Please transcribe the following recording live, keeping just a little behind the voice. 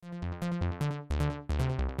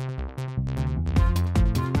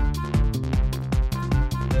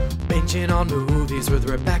Binging on movies with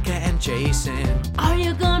Rebecca and Jason. Are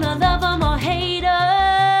you gonna love 'em or hate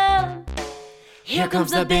 'em? Here comes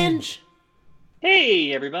the binge.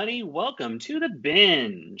 Hey everybody, welcome to The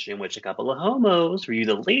Binge, in which a couple of homos review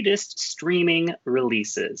the latest streaming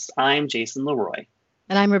releases. I'm Jason Leroy.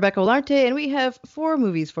 And I'm Rebecca Olarte, and we have 4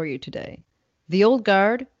 movies for you today. The Old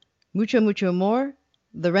Guard, Mucho Mucho Amor,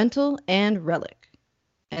 The Rental, and Relic.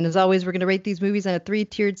 And as always, we're going to rate these movies on a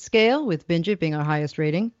 3-tiered scale, with Binge It being our highest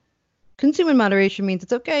rating. Consume in moderation means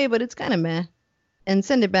it's okay, but it's kind of meh. And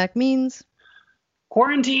send it back means...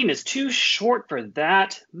 Quarantine is too short for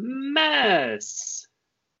that mess.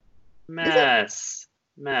 Mess.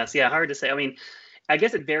 Yeah, hard to say. I mean, I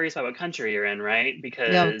guess it varies by what country you're in, right?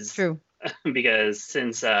 Because yeah, it's true. Because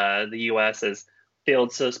since the U.S. has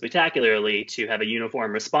failed so spectacularly to have a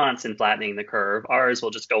uniform response in flattening the curve, ours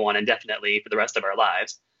will just go on indefinitely for the rest of our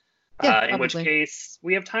lives. Yeah, in which case,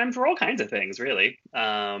 we have time for all kinds of things, really.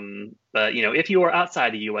 But, you know, if you are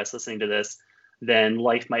outside the U.S. listening to this, then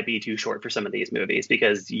life might be too short for some of these movies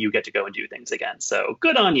because you get to go and do things again. So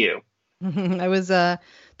good on you. I was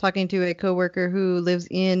talking to a coworker who lives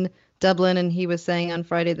in Dublin, and he was saying on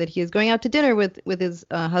Friday that he is going out to dinner with his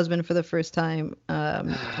husband for the first time.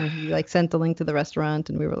 And he sent the link to the restaurant,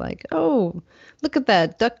 and we were like, "Oh, look at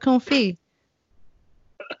that duck confit."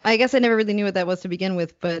 I guess I never really knew what that was to begin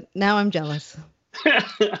with, but now I'm jealous.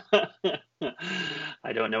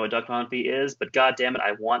 I don't know what duck confit is, but God damn it,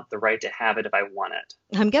 I want the right to have it if I want it.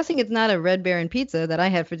 I'm guessing it's not a Red Baron pizza that I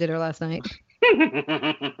had for dinner last night.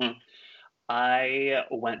 I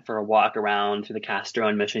went for a walk around through the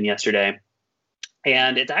Castro Mission yesterday,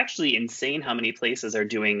 and it's actually insane how many places are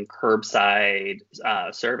doing curbside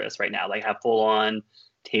service right now. Like, have full-on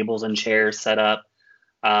tables and chairs set up,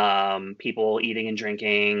 people eating and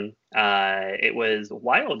drinking. It was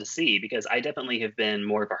wild to see because I definitely have been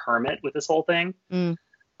more of a hermit with this whole thing. I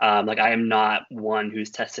am not one who's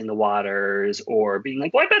testing the waters or being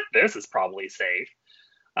like, well, I bet this is probably safe.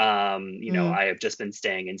 I have just been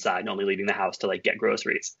staying inside and only leaving the house to get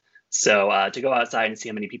groceries. So to go outside and see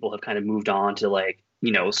how many people have kind of moved on to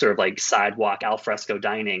sort of sidewalk alfresco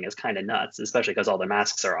dining is kind of nuts, especially because all their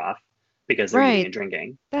masks are off because they're eating and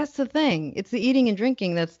drinking. That's the thing. It's the eating and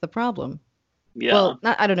drinking that's the problem. Yeah. Well,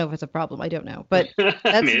 I don't know if it's a problem. I don't know. But that's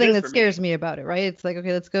the thing that scares me about it, right? It's like,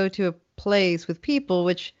 okay, let's go to a place with people,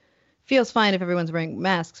 which feels fine if everyone's wearing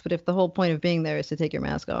masks. But if the whole point of being there is to take your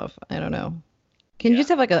mask off, I don't know. Can you just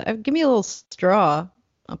have give me a little straw?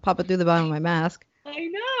 I'll pop it through the bottom of my mask. I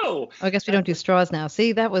know. Oh, I guess we don't do straws now.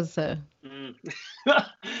 See, that was...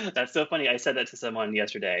 That's so funny. I said that to someone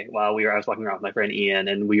yesterday while I was walking around with my friend Ian,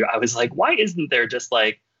 and I was like, why isn't there just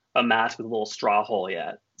a mask with a little straw hole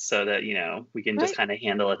yet, so that we can just kind of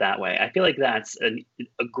handle it that way? I feel like that's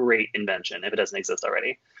a great invention if it doesn't exist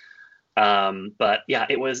already. But yeah,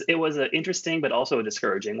 it was an interesting but also a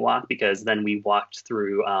discouraging walk, because then we walked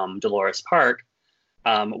through Dolores Park,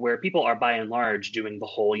 where people are by and large doing the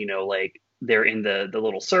whole they're in the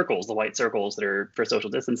little circles, the white circles that are for social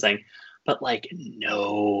distancing, but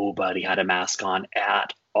nobody had a mask on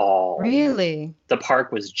at all. Really? The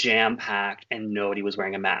park was jam-packed and nobody was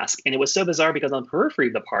wearing a mask. And it was so bizarre because on the periphery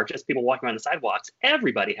of the park, just people walking around the sidewalks,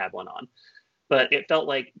 everybody had one on. But it felt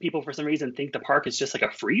like people, for some reason, think the park is just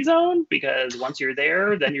a free zone, because once you're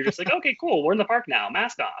there, then you're just okay, cool, we're in the park now,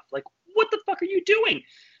 mask off. What the fuck are you doing?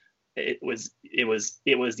 It was,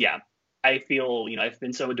 yeah. I feel, I've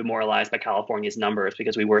been so demoralized by California's numbers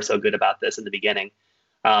because we were so good about this in the beginning.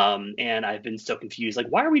 And I've been so confused.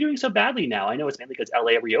 Why are we doing so badly now? I know it's mainly because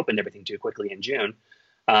LA reopened everything too quickly in June.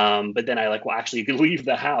 But then I actually leave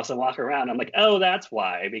the house and walk around. I'm like, oh, that's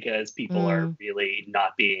why, because people are really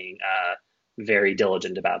not being very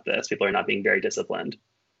diligent about this. People are not being very disciplined.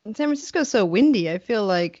 And San Francisco's so windy. I feel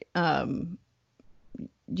like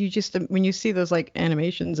you just, when you see those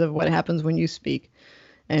animations of what happens when you speak,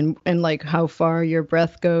 and how far your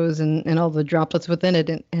breath goes and all the droplets within it,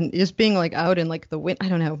 and just being out in the wind, I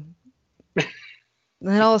don't know.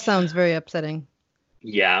 That all sounds very upsetting.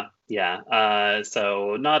 Yeah.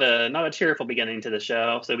 So not a cheerful beginning to the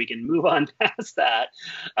show, so we can move on past that.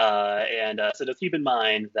 So just keep in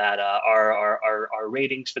mind that our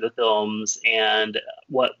ratings for the films and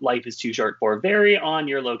what life is too short for vary on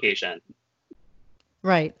your location.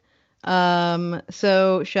 Right.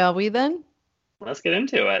 So shall we then? Let's get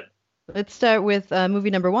into it. Let's start with movie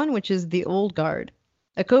number 1, which is The Old Guard.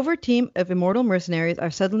 A covert team of immortal mercenaries are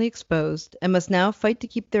suddenly exposed and must now fight to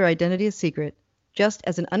keep their identity a secret, just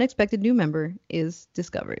as an unexpected new member is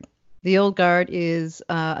discovered. The Old Guard is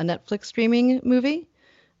a Netflix streaming movie.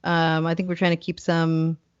 I think we're trying to keep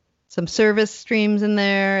some some service streams in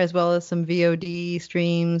there, as well as some VOD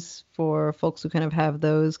streams for folks who kind of have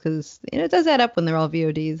those, because it does add up when they're all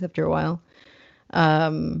VODs after a while.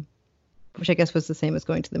 Which I guess was the same as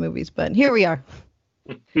going to the movies, but here we are.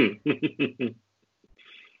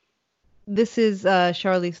 This is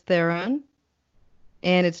Charlize Theron,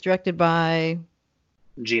 and it's directed by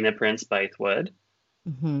Gina Prince-Bythewood,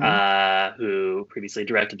 who previously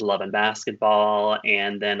directed Love and Basketball,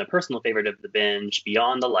 and then a personal favorite of the binge,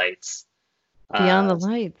 Beyond the Lights. Beyond the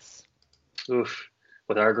Lights. Oof,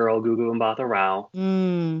 with our girl Gugu Mbatha Rao.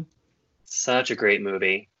 Such a great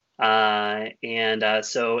movie. And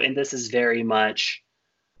this is very much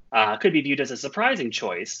could be viewed as a surprising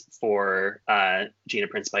choice for Gina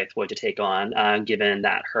Prince-Bythewood to take on, given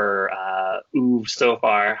that her oeuvre so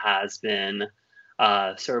far has been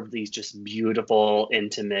sort of these just beautiful,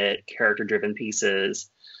 intimate, character-driven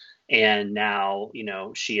pieces. And now,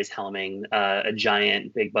 she is helming a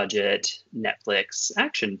giant, big-budget Netflix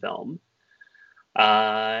action film.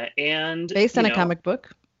 And based on a comic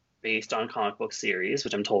book. Based on comic book series,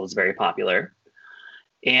 which I'm told is very popular.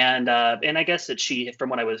 And I guess that she,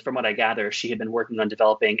 from what I gather, she had been working on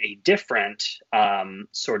developing a different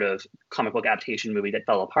sort of comic book adaptation movie that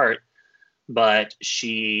fell apart. But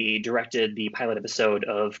she directed the pilot episode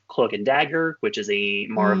of Cloak and Dagger, which is a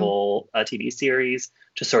Marvel TV series,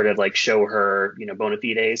 to sort of like show her, bona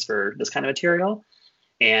fides for this kind of material.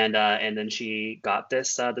 And then she got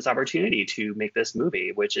this opportunity to make this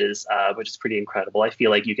movie, which is pretty incredible. I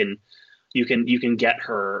feel like you can get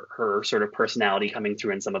her sort of personality coming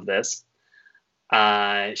through in some of this.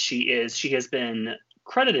 She has been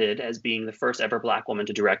credited as being the first ever Black woman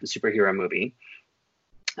to direct a superhero movie.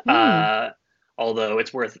 Although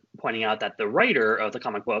it's worth pointing out that the writer of the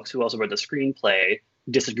comic books, who also wrote the screenplay,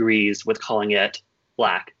 disagrees with calling it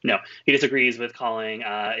Black. No, he disagrees with calling it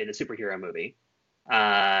a superhero movie.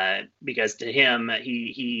 Because to him,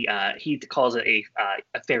 he calls it a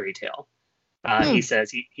fairy tale. He says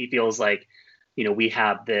he feels like, we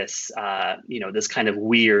have this, this kind of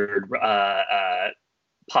weird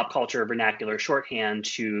pop culture vernacular shorthand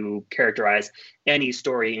to characterize any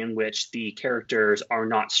story in which the characters are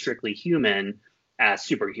not strictly human as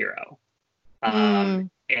superhero.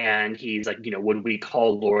 And he's like, would we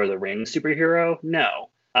call Lord of the Rings superhero? No.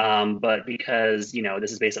 But because,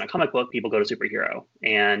 this is based on a comic book, people go to superhero.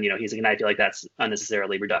 And, he's like, and I feel like that's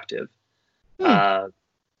unnecessarily reductive.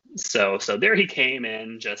 So there he came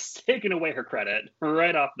in, just taking away her credit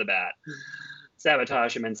right off the bat.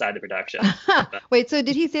 Sabotage him inside the production. Wait, so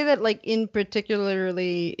did he say that like in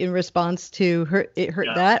particularly in response to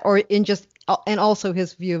that, or in just, and also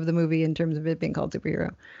his view of the movie in terms of it being called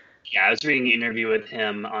superhero? Yeah, I was reading an interview with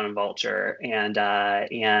him on Vulture, and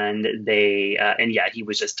he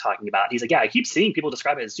was just talking about. He's like, I keep seeing people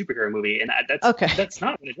describe it as a superhero movie, and that's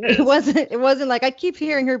not what it is. It wasn't like I keep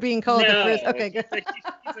hearing her being called the first. Okay, good.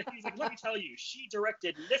 He's like, let me tell you, she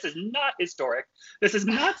directed. This is not historic. This is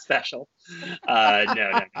not special.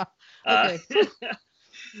 No. Okay.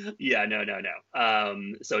 Yeah, no.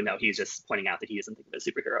 So no, he's just pointing out that he doesn't think of it as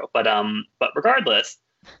a superhero. But regardless.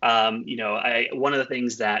 One of the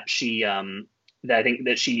things that she that I think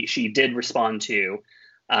that she did respond to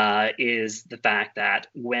is the fact that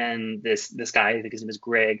when this guy, I think his name is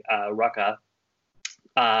Greg Rucka,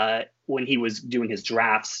 when he was doing his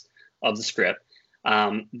drafts of the script,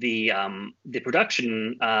 the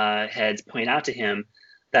production heads point out to him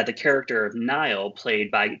that the character of Niall,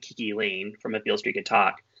 played by Kiki Lane from If Beale Street Could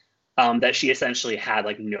Talk, that she essentially had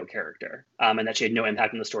like no character, and that she had no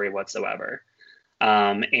impact on the story whatsoever.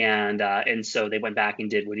 And so they went back and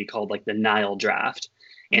did what he called like the Niall draft.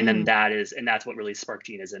 And then that's what really sparked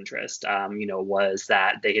Gina's interest, was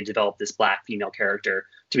that they had developed this Black female character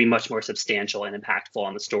to be much more substantial and impactful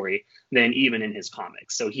on the story than even in his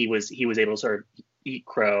comics. So he was able to sort of eat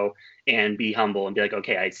crow and be humble and be like,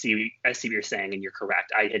 okay, I see what you're saying, and you're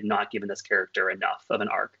correct. I had not given this character enough of an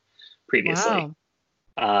arc previously.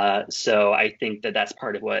 Wow. So I think that that's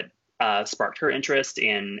part of what sparked her interest,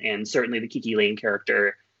 and certainly the Kiki Lane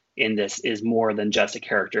character in this is more than just a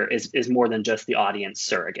character, is more than just the audience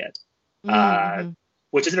surrogate,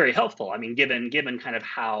 which is very helpful. I mean, given kind of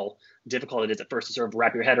how difficult it is at first to sort of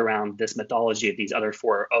wrap your head around this mythology of these other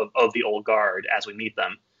four of the old guard as we meet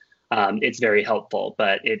them, it's very helpful.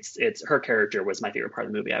 But it's her character was my favorite part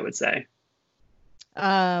of the movie, I would say.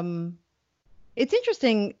 It's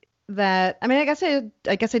interesting that, I mean, I guess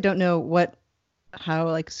I don't know how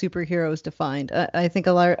like superhero is defined. I think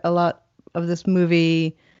a lot of this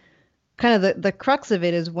movie, kind of the crux of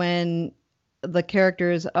it is when the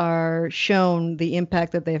characters are shown the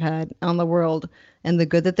impact that they've had on the world and the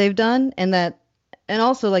good that they've done, and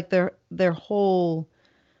also like their whole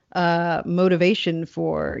motivation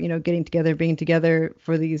for, getting together, being together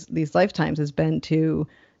for these lifetimes has been to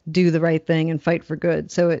do the right thing and fight for good.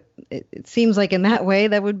 So it seems like in that way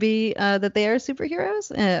that would be that they are superheroes,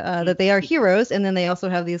 that they are heroes, and then they also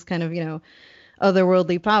have these kind of,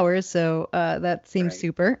 otherworldly powers. So that seems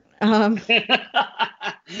super. But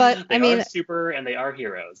they are super and they are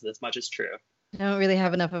heroes. This much is true. I don't really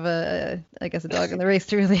have enough of a dog in the race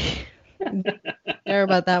to really care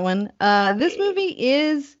about that one. This movie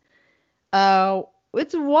is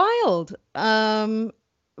it's wild.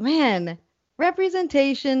 Man,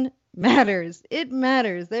 representation matters. It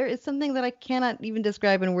matters. There is something that I cannot even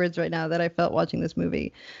describe in words right now that I felt watching this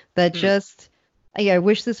movie. That just, I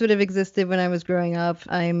wish this would have existed when I was growing up.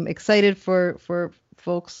 I'm excited for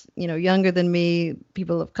folks, younger than me,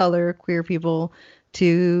 people of color, queer people,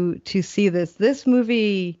 to see this. This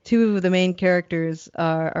movie, two of the main characters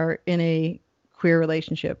are in a queer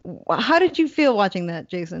relationship. How did you feel watching that,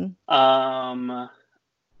 Jason? I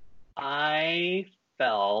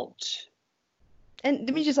felt... And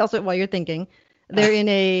let me just also, while you're thinking, they're in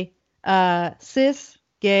a cis,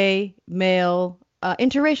 gay, male,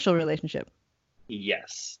 interracial relationship.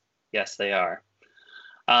 Yes, they are.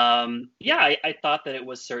 I thought that it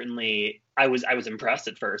was certainly. I was impressed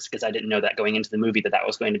at first because I didn't know that going into the movie that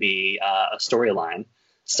was going to be a storyline.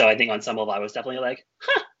 So I think on some level I was definitely like,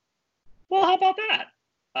 well, how about that?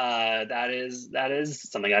 That is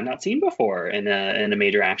something I've not seen before in a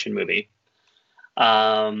major action movie.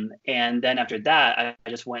 And then after that, I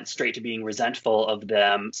just went straight to being resentful of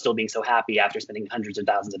them still being so happy after spending hundreds of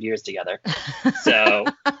thousands of years together. So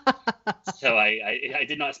I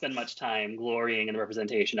did not spend much time glorying in the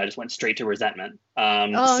representation. I just went straight to resentment.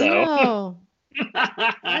 No.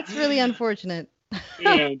 That's really unfortunate.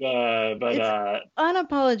 And, but it's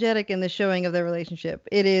unapologetic in the showing of their relationship.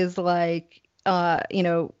 It is like,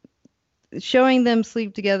 showing them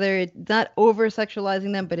sleep together. It's not over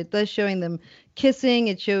sexualizing them, but it does showing them kissing.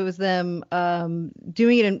 It shows them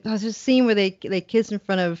doing it. And there's a scene where they kiss in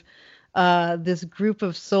front of this group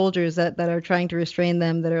of soldiers that are trying to restrain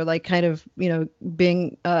them, that are like kind of,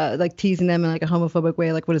 being like teasing them in like a homophobic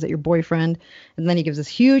way, like, what is it, your boyfriend? And then he gives this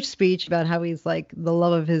huge speech about how he's like the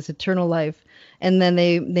love of his eternal life. And then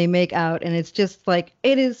they make out, and it's just like,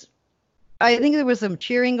 it is. I think there was some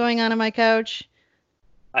cheering going on my couch.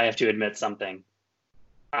 I have to admit something.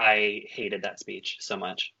 I hated that speech so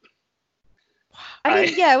much. I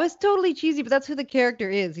mean, yeah, it was totally cheesy, but that's who the character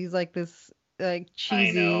is. He's like this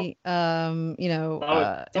cheesy, emotional.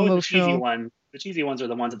 The cheesy ones are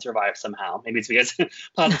the ones that survive somehow. Maybe it's because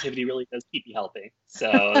positivity really does keep you healthy.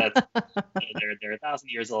 So that's, they're 1,000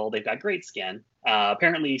 years old. They've got great skin.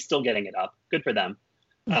 Apparently still getting it up. Good for them.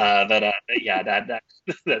 But yeah,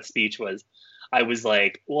 that speech was, I was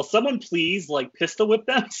like, will someone please like pistol whip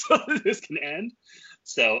them so that this can end?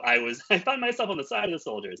 So I found myself on the side of the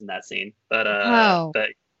soldiers in that scene. But I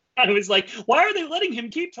was like, why are they letting him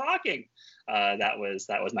keep talking? That was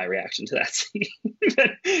my reaction to that scene.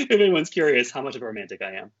 If anyone's curious how much of a romantic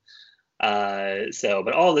I am.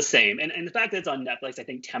 But all the same, and the fact that it's on Netflix, I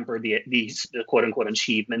think tempered the quote unquote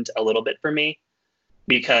achievement a little bit for me,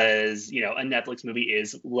 because a Netflix movie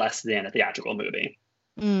is less than a theatrical movie.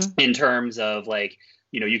 In terms of like,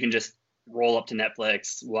 you can just roll up to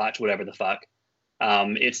Netflix, watch whatever the fuck.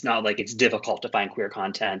 It's not like it's difficult to find queer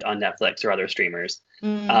content on Netflix or other streamers.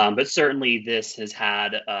 But certainly this has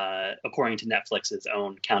had, according to Netflix's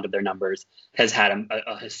own count of their numbers, has had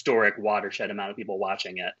a historic watershed amount of people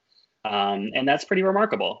watching it. And that's pretty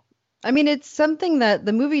remarkable. I mean, it's something that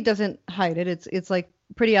the movie doesn't hide it. It's like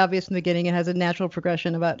pretty obvious from the beginning. It has a natural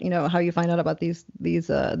progression about, how you find out about this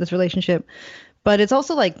relationship. But it's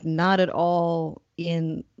also like not at all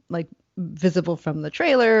in like visible from the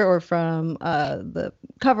trailer or from the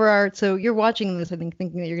cover art. So you're watching this, I think,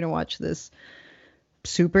 thinking that you're going to watch this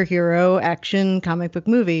superhero action comic book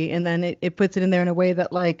movie, and then it puts it in there in a way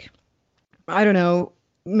that, like, I don't know,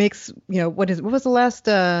 makes, what was the last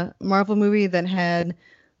Marvel movie that had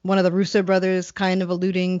one of the Russo brothers kind of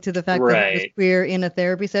alluding to the fact that it was queer in a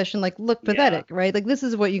therapy session? Like, look pathetic, right? Like, this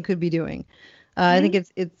is what you could be doing. I think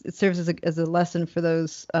it serves as a lesson for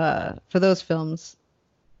those films.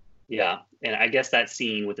 Yeah, and I guess that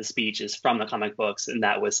scene with the speech is from the comic books, and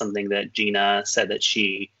that was something that Gina said that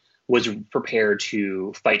she was prepared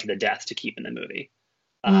to fight to the death to keep in the movie.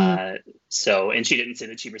 And she didn't say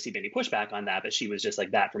that she received any pushback on that, but she was just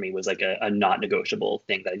like, that for me was like a not negotiable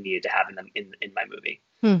thing that I needed to have in my movie.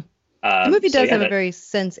 The movie does have a very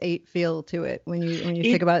Sense8 feel to it when you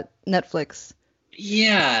think about Netflix.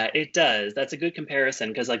 Yeah, it does. That's a good comparison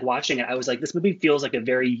because like watching it, I was like, this movie feels like has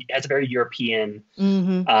a very European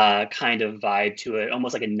Mm-hmm. kind of vibe to it,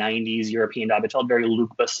 almost like a 90s European vibe. It felt very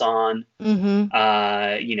Luc Besson, Mm-hmm.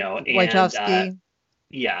 and Wachowski.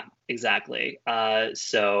 yeah, exactly.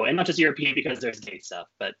 So, and not just European because there's gay stuff,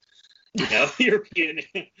 but European,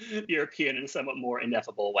 European in a somewhat more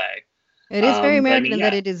ineffable way. It is very But I American mean, in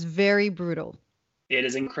that yeah, it is very brutal. it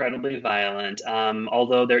is incredibly violent.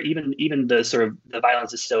 Although there even the sort of the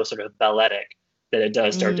violence is so sort of balletic that it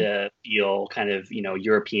does start Mm. to feel kind of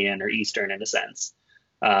European or Eastern in a sense,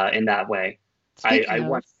 in that way. I Speaking of,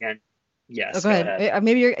 once again, oh, yes, go go ahead. ahead.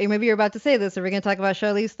 Maybe you're about to say this. Are we going to talk about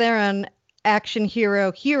Charlize Theron, action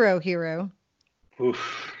hero, hero?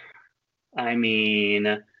 Oof. I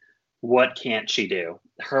mean, what can't she do?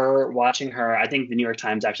 Watching her, I think the New York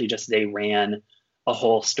Times actually just today ran a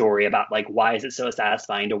whole story about like why is it so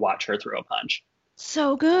satisfying to watch her throw a punch?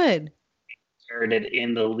 So good. Started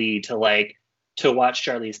in the lead to like to watch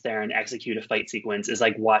Charlize Theron execute a fight sequence is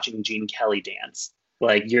like watching Gene Kelly dance.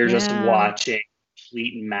 Like you're just Yeah. watching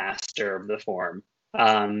complete master of the form.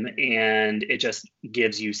 And it just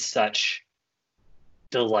gives you such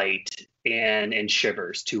delight and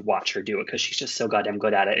shivers to watch her do it because she's just so goddamn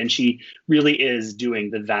good at it, and she really is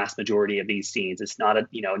doing the vast majority of these scenes. It's not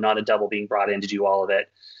a double being brought in to do all of it.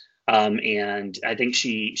 And I think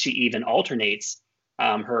she even alternates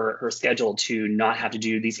her schedule to not have to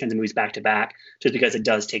do these kinds of movies back to back, just because it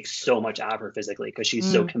does take so much out of her physically because she's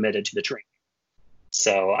so Mm. committed to the training.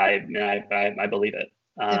 So I believe it.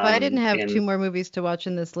 If I didn't have two And more movies to watch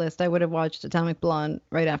in this list, I would have watched Atomic Blonde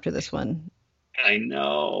right after this one. I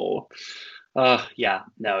know, yeah,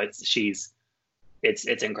 no, it's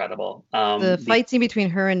incredible. The The fight scene between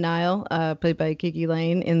her and Niall, played by Kiki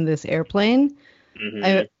Lane, in this airplane.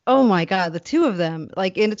 mhm. Oh my God, the two of them,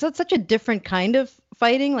 like, and it's such a different kind of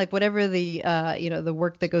fighting, like whatever the, the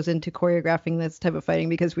work that goes into choreographing this type of fighting,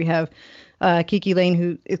 because we have Kiki Lane,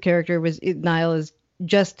 who his character Niall is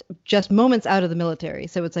just moments out of the military,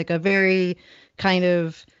 so it's like a very kind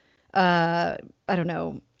of, I don't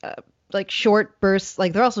know. Like short bursts,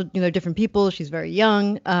 like they're also different people. She's very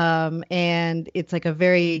young, and it's like a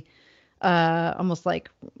very almost like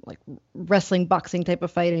wrestling, boxing type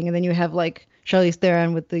of fighting. And then you have like Charlize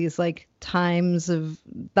Theron with these like times of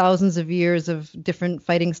thousands of years of different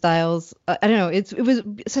fighting styles. I don't know. It was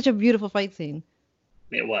such a beautiful fight scene.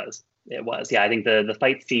 It was, yeah. I think the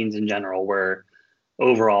fight scenes in general were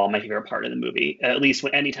overall my favorite part of the movie. At least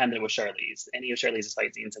any time that it was Charlize, any of Charlize's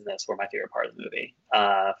fight scenes in this were my favorite part of the movie,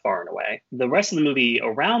 far and away. The rest of the movie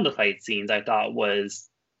around the fight scenes I thought was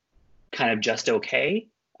kind of just okay.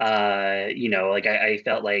 Like I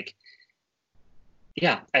felt like,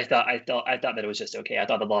 yeah, I thought that it was just okay. I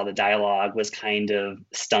thought that a lot of the dialogue was kind of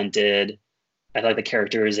stunted. I thought the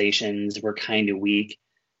characterizations were kind of weak.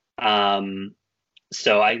 Um,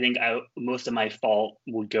 so I think most of my fault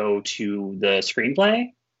would go to the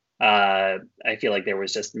screenplay. I feel like there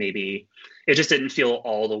was just maybe it just didn't feel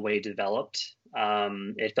all the way developed.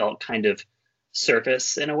 It felt kind of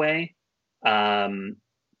surface in a way. Um,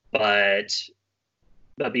 but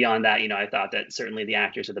beyond that, I thought that certainly the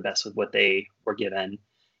actors are the best with what they were given.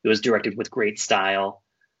 It was directed with great style.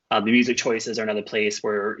 The music choices are another place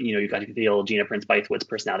where you got to feel Gina Prince-Bythewood's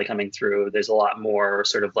personality coming through. There's a lot more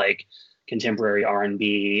sort of like contemporary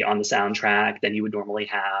R&B on the soundtrack than you would normally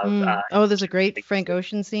have. Oh, there's a great Frank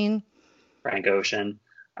Ocean scene. Frank Ocean.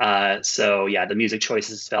 So yeah, the music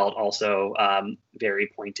choices felt also very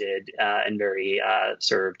pointed and very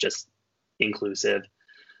sort of just inclusive.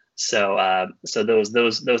 So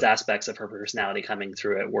those aspects of her personality coming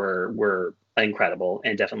through it were incredible,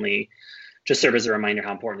 and definitely just serve as a reminder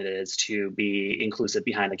how important it is to be inclusive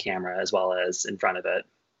behind the camera as well as in front of it.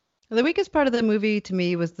 The weakest part of the movie to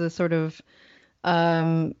me was the sort of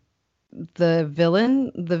um, the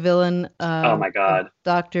villain Oh my of God.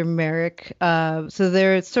 Dr. Merrick. So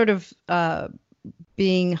they're sort of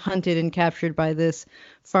being hunted and captured by this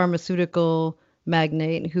pharmaceutical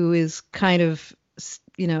magnate who is kind of,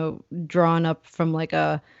 drawn up from like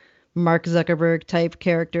a Mark Zuckerberg type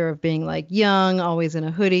character of being like young, always in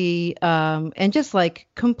a hoodie, and just like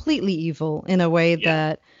completely evil in a way Yeah.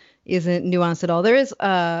 that isn't nuanced at all. There is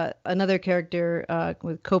another character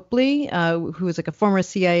with Copley, who is like a former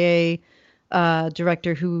CIA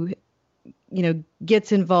director who,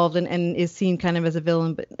 gets involved and is seen kind of as a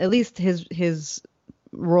villain, but at least his his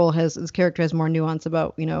character has more nuance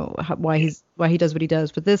about, why he does what he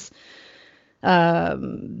does. But this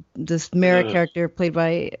Merrick Ugh. character played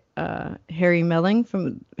by Harry Melling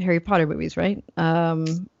from Harry Potter movies, right? I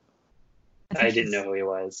I think didn't know who he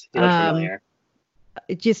was. He looked um, familiar.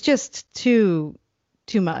 it's just too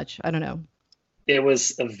much. I don't know. It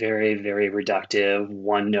was a very, very reductive,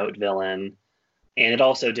 one-note villain. And it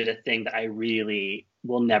also did a thing that I really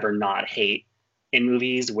will never not hate in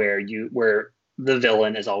movies where the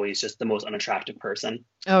villain is always just the most unattractive person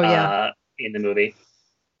Oh yeah, in the movie.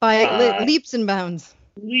 by Uh, leaps and bounds.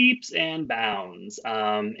 leaps and bounds.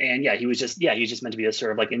 And yeah, he was just meant to be a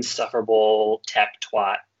sort of like insufferable tech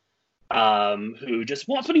twat who just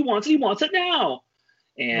wants what he wants and he wants it now.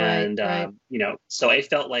 Right, And right. so I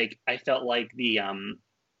felt like the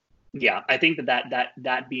yeah, I think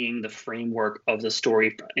that being the framework of the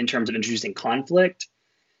story in terms of introducing conflict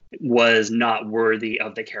was not worthy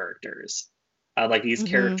of the characters. Like these Hmm.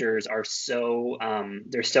 characters are so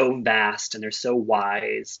they're so vast and they're so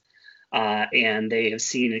wise, and they have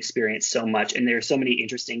seen and experienced so much, and there's so many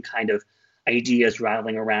interesting kind of ideas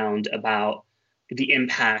rattling around about the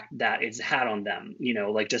impact that it's had on them.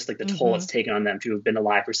 Like just like the toll Hmm. it's taken on them to have been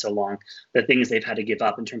alive for so long, the things they've had to give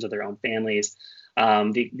up in terms of their own families,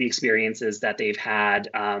 the experiences that they've had,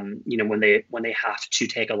 when they have to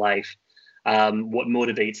take a life, what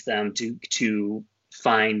motivates them to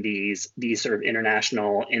find these sort of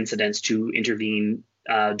international incidents to intervene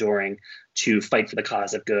during, to fight for the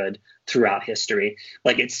cause of good throughout history.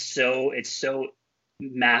 Like it's so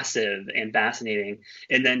massive and fascinating,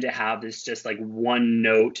 and then to have this just like one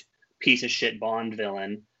note piece of shit Bond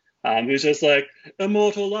villain, who's just like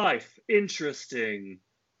immortal life, interesting,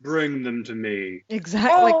 bring them to me.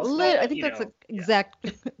 Exactly. Like, Also, I think that's the yeah.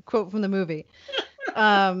 exact quote from the movie.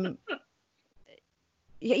 Um,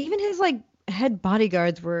 yeah, even his like head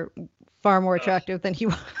bodyguards were far more Ugh, attractive than he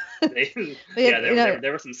was. they, But yeah, yeah,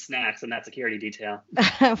 there were some snacks in that security detail.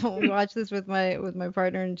 we watched this with my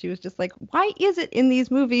partner, and she was just like, "Why is it in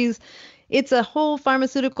these movies, it's a whole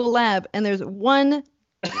pharmaceutical lab, and there's one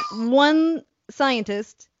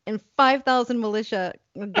scientist and 5,000 militia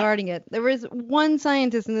guarding it. There was one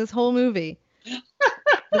scientist in this whole movie.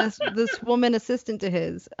 This woman assistant to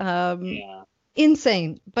his. Yeah.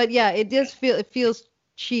 Insane. But yeah, it feels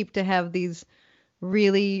cheap to have these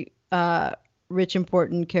really rich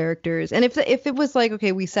important characters. And if it was like,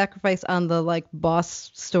 okay, we sacrifice on the like boss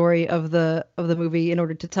story of the movie in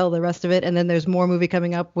order to tell the rest of it, and then there's more movie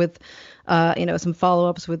coming up with some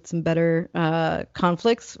follow-ups with some better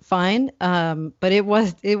conflicts, fine. But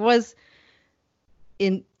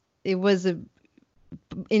in it was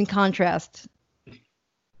in contrast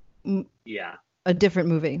Yeah. a different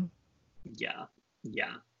movie. Yeah.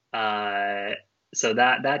 Yeah. So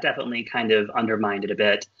that definitely kind of undermined it a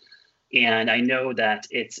bit. And I know that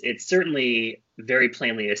it's certainly very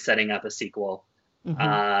plainly is setting up a sequel. Hmm.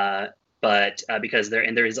 Uh, but because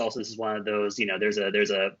there is also, this is one of those,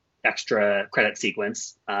 there's a extra credit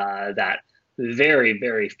sequence that very,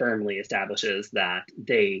 very firmly establishes that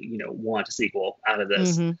they, want a sequel out of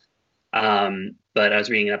this. Hmm. But I was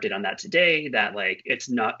reading an update on that today that like it's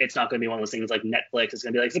not going to be one of those things like Netflix is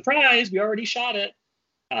going to be like, surprise, we already shot it.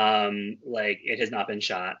 Like it has not been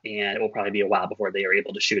shot, and it will probably be a while before they are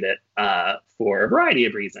able to shoot it, for a variety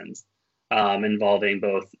of reasons, involving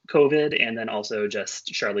both COVID and then also just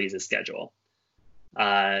Charlize's schedule.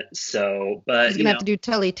 She's But gonna have to do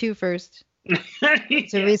Tully too first to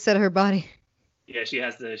yeah, reset her body. yeah, she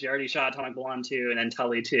already shot Atomic Blonde 2 and then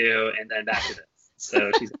Tully 2 and then back to this.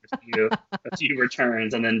 So she's got a few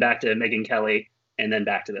returns and then back to Megan Kelly and then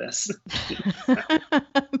back to this.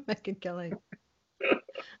 Megan Kelly.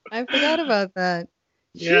 I forgot about that.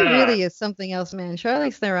 She Yeah, really is something else, man.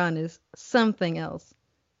 Charlize Theron is something else.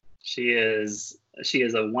 she is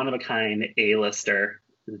a one of a kind A-lister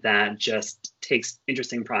that just takes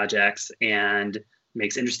interesting projects and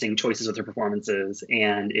makes interesting choices with her performances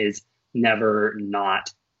and is never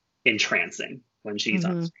not entrancing when she's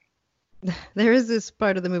on Hmm. screen. There is this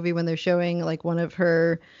part of the movie when they're showing like one of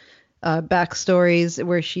her backstories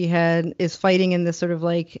where she is fighting in this sort of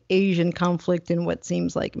like Asian conflict in what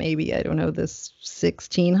seems like maybe, I don't know, this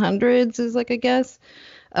 1600s is like a guess.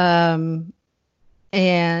 Um,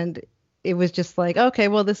 and it was just like, okay,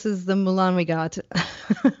 well, this is the Mulan we got.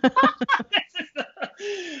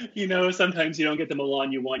 Sometimes you don't get the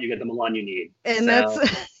Milan you want, you get the Milan you need. And that's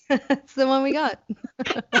So, that's the one we got.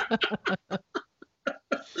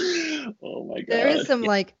 oh my There is God. some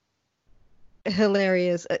like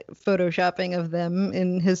hilarious photoshopping of them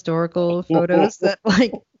in historical photos that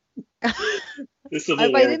like The if Civil I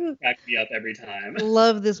War didn't cracked me up every time.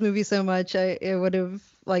 love this movie so much, it would have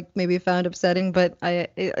like maybe found upsetting, but I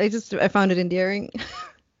found it endearing.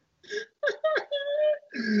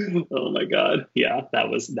 Oh my God. Yeah, that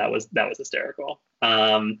was hysterical.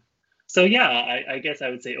 So yeah, I guess I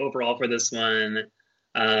would say overall for this one,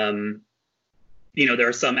 um, there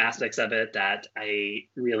are some aspects of it that I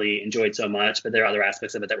really enjoyed so much, but there are other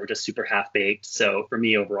aspects of it that were just super half-baked. So for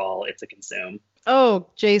me, overall, it's a consume. Oh,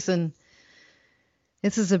 Jason,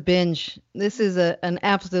 this is a binge. This is an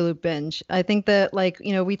absolute binge. I think that, like,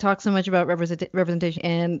 we talk so much about representation,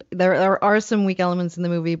 and there are some weak elements in the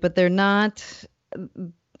movie, but they're not.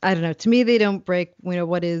 I don't know. To me, they don't break.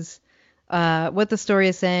 What the story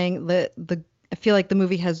is saying. I feel like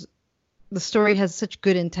the story has such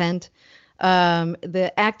good intent.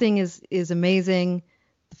 The acting is amazing.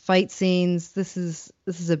 The fight scenes. This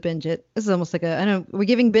is a binge it. This is almost like I don't know. Are we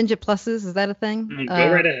giving binge it pluses? Is that a thing?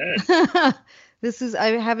 Go right ahead. I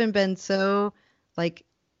haven't been so like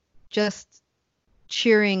just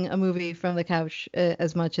cheering a movie from the couch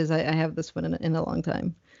as much as I have this one in a long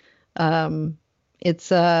time. It's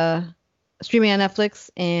streaming on Netflix,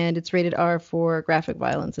 and it's rated R for graphic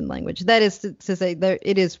violence and language. That is to say,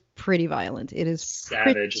 it is pretty violent. It is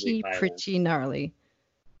savagely violent. Pretty gnarly.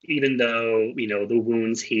 Even though, the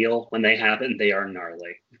wounds heal when they happen, they are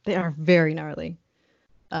gnarly. They are very gnarly.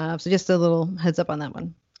 So just a little heads up on that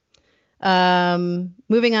one.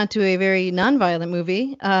 Moving on to a very non-violent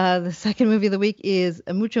movie. The second movie of the week is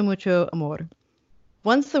Mucho Mucho Amor.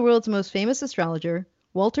 Once the world's most famous astrologer,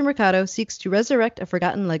 Walter Mercado seeks to resurrect a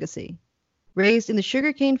forgotten legacy. Raised in the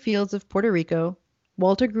sugarcane fields of Puerto Rico,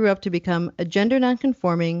 Walter grew up to become a gender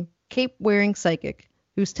nonconforming, cape-wearing psychic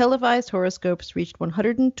whose televised horoscopes reached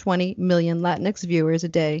 120 million Latinx viewers a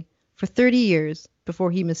day for 30 years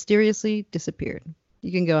before he mysteriously disappeared.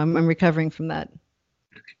 You can go. I'm recovering from that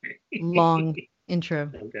long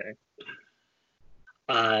intro.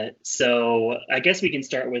 Okay. So I guess we can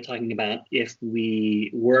start with talking about if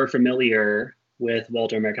we were familiar with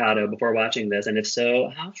Walter Mercado before watching this, and if so,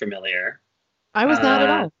 how familiar? I was not at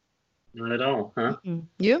all. Not at all, huh? Mm-mm.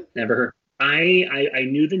 You? Never heard. I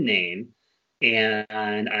knew the name,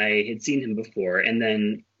 and I had seen him before, and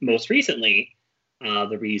then most recently,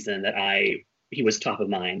 the reason that he was top of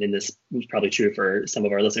mind, and this was probably true for some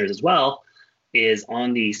of our listeners as well, is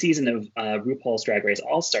on the season of RuPaul's Drag Race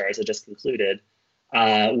All-Stars that just concluded,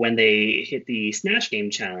 when they hit the Snatch Game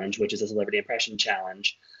Challenge, which is a celebrity impression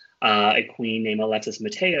challenge, a queen named Alexis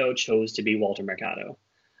Mateo chose to be Walter Mercado.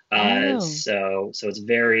 So it's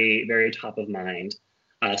very, very top of mind.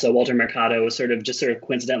 So Walter Mercado was sort of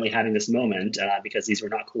coincidentally having this moment because these were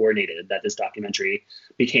not coordinated, that this documentary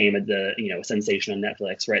became a sensation on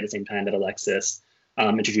Netflix right at the same time that Alexis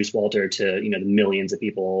introduced Walter to the millions of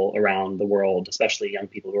people around the world, especially young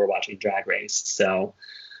people who are watching Drag Race. So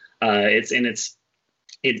it's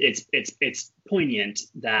poignant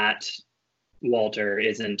that Walter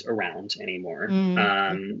isn't around anymore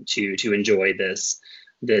to enjoy this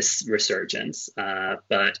resurgence,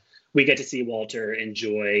 but we get to see Walter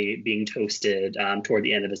enjoy being toasted toward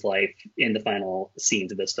the end of his life in the final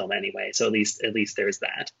scenes of this film anyway. So at least there's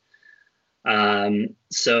that.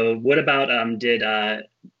 So what about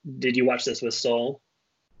did you watch this with Sol?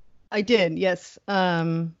 I did, yes.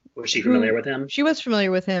 Was she familiar with him? She was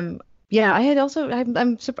familiar with him. Yeah, I had also. I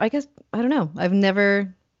guess I don't know. I've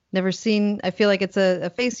never seen. I feel like it's a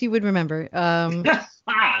face you would remember. I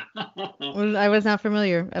was not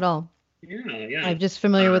familiar at all. Yeah. I'm just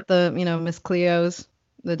familiar with the Miss Cleo's,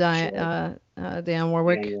 the Dionne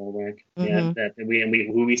Warwick. Dionne Warwick. Mm-hmm. Yeah,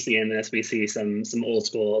 who we see in this, we see some old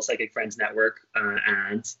school Psychic Friends Network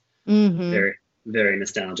ads. Mm-hmm. Very, very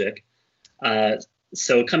nostalgic.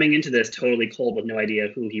 So coming into this totally cold with no idea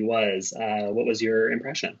who he was, what was your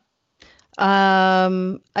impression? I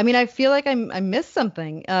mean, I feel like I missed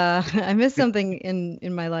something. I missed something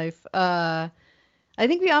in my life. I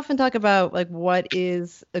think we often talk about like what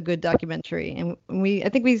is a good documentary, and I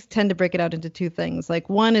think we tend to break it out into two things. Like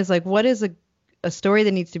one is like what is a story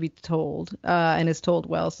that needs to be told and is told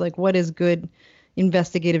well. So like what is good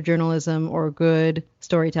investigative journalism or good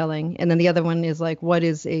storytelling, and then the other one is like what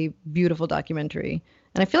is a beautiful documentary.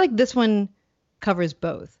 And I feel like this one covers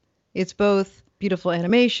both. It's both beautiful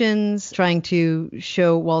animations, trying to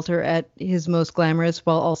show Walter at his most glamorous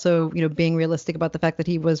while also, being realistic about the fact that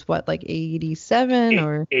he was like 87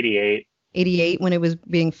 or 88 when it was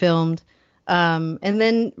being filmed. And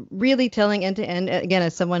then really telling end to end, again,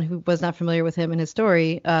 as someone who was not familiar with him and his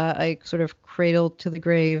story, I sort of cradle to the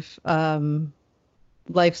grave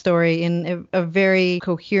life story in a very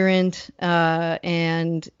coherent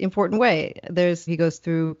and important way. He goes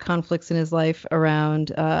through conflicts in his life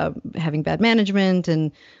around having bad management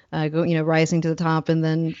and rising to the top and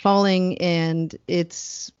then falling, and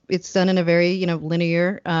it's done in a very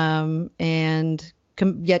linear and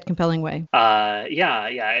yet compelling way.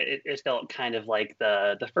 It felt kind of like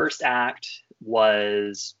the first act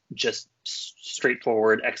was just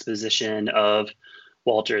straightforward exposition of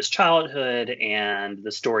Walter's childhood and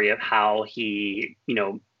the story of how he,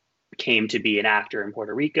 came to be an actor in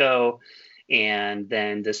Puerto Rico, and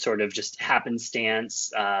then this sort of just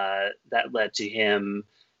happenstance that led to him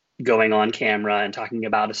going on camera and talking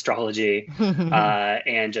about astrology,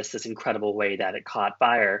 and just this incredible way that it caught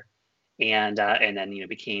fire, and then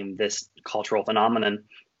became this cultural phenomenon.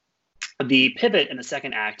 The pivot in the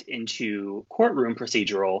second act into courtroom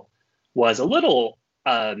procedural was a little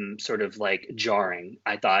sort of like jarring.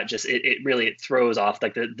 I thought just it really throws off,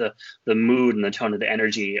 like the mood and the tone of the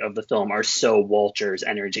energy of the film are so Walter's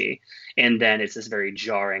energy, and then it's this very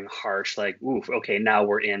jarring, harsh, like, oof, okay, now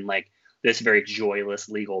we're in like this very joyless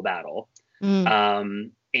legal battle,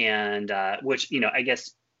 and which I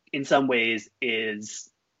guess in some ways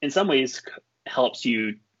helps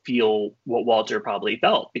you feel what Walter probably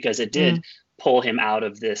felt, because it did pull him out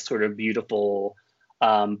of this sort of beautiful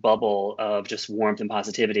bubble of just warmth and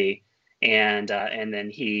positivity, and then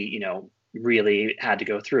he really had to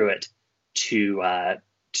go through it to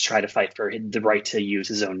try to fight for the right to use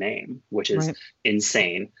his own name, which is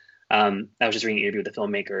insane. I was just reading an interview with the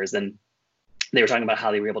filmmakers, and they were talking about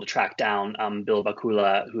how they were able to track down Bill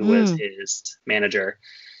Bakula, who was his manager,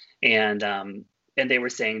 and they were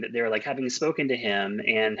saying that they were like, having spoken to him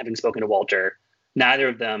and having spoken to Walter, neither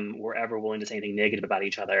of them were ever willing to say anything negative about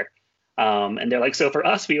each other. And they're like, so for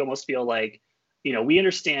us, we almost feel like, we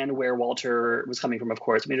understand where Walter was coming from, of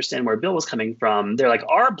course. We understand where Bill was coming from. They're like,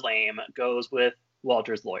 our blame goes with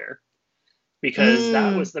Walter's lawyer, because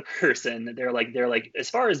that was the person. They're like,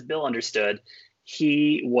 as far as Bill understood,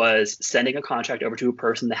 he was sending a contract over to a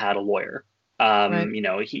person that had a lawyer.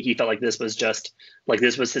 He felt like this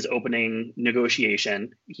was his opening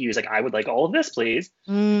negotiation. He was like, I would like all of this, please.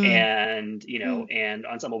 And, and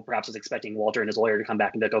Ensemble perhaps was expecting Walter and his lawyer to come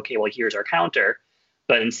back and be like, okay, well, here's our counter.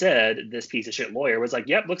 But instead, this piece of shit lawyer was like,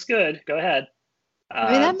 yep, looks good. Go ahead.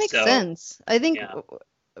 I mean, that makes sense. I think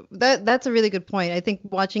that's a really good point. I think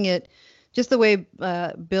watching it, just the way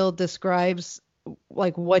Bill describes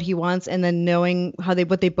like what he wants, and then knowing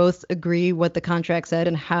what they both agree what the contract said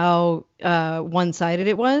and how one-sided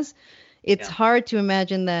it was, it's hard to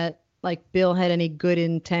imagine that like Bill had any good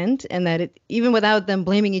intent, and that even without them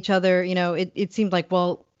blaming each other, it seemed like,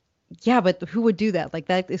 well, yeah, but who would do that? Like,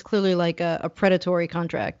 that is clearly like a predatory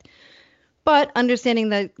contract. But understanding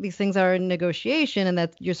that these things are in negotiation and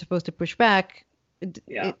that you're supposed to push back,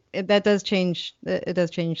 that does change. It does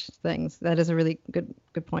change things. That is a really good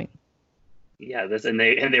point. Yeah, and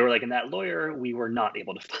they were like, and that lawyer we were not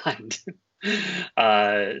able to find.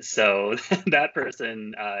 So that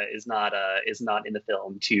person is not in the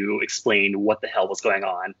film to explain what the hell was going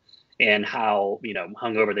on and how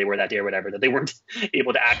hungover they were that day or whatever, that they weren't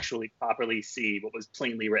able to actually properly see what was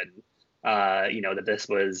plainly written. That this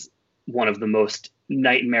was one of the most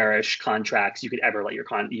nightmarish contracts you could ever let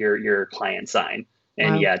your client sign,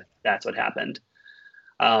 and yet that's what happened.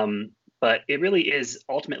 But it really is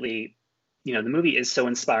ultimately, the movie is so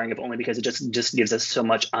inspiring, if only because it just gives us so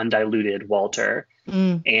much undiluted Walter.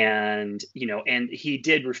 And, and he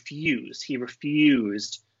did refuse. He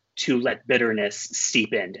refused to let bitterness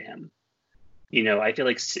seep into him. I feel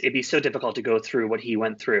like it'd be so difficult to go through what he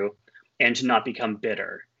went through and to not become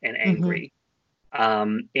bitter and angry.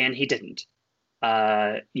 And he didn't.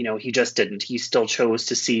 He just didn't. He still chose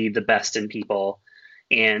to see the best in people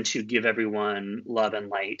and to give everyone love and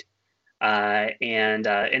light. And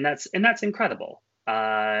that's incredible.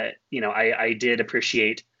 I did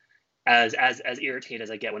appreciate, as irritated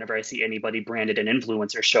as I get whenever I see anybody branded an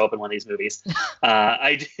influencer show up in one of these movies.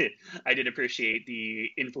 I did appreciate the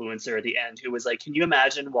influencer at the end who was like, can you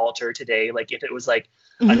imagine Walter today? Like, if it was like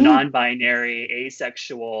a non-binary,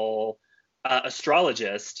 asexual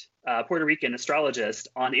astrologist, Puerto Rican astrologist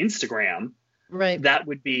on Instagram. Right. That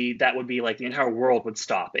would be like the entire world would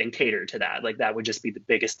stop and cater to that. Like, that would just be the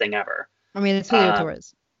biggest thing ever. I mean, it's Julio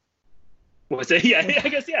Torres. Was it? Yeah, I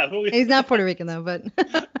guess, yeah. He's not Puerto Rican, though, but.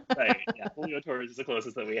 Right, yeah. Julio Torres is the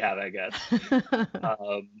closest that we have, I guess.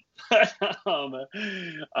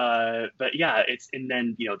 But yeah, and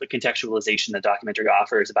then, the contextualization the documentary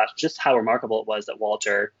offers about just how remarkable it was that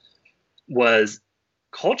Walter was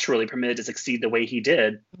culturally permitted to succeed the way he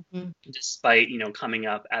did, despite, coming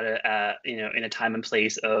up at in a time and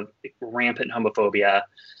place of rampant homophobia,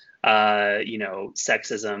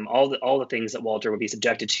 sexism, all the things that Walter would be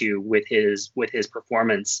subjected to with his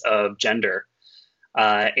performance of gender,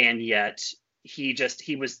 and yet he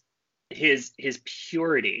was his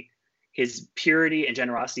purity and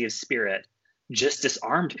generosity of spirit just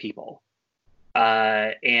disarmed people,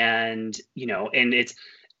 and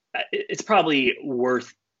it's probably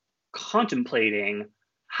worth contemplating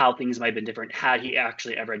how things might have been different had he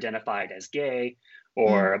actually ever identified as gay,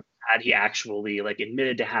 or had he actually like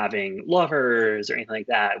admitted to having lovers or anything like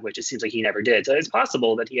that, which it seems like he never did. So it's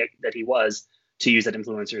possible that he was, to use that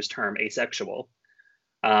influencer's term, asexual.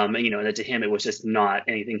 And that to him it was just not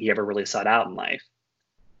anything he ever really sought out in life.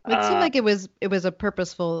 It seemed like it was a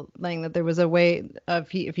purposeful thing, that there was a way of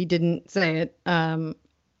if he didn't say it out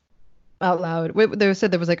loud. They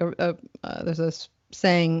said there was like there's a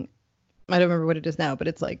saying, I don't remember what it is now, but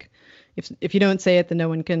it's like if you don't say it, then no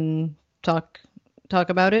one can talk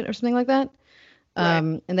about it or something like that.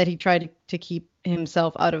 Right. And that he tried to keep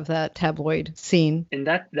himself out of that tabloid scene. And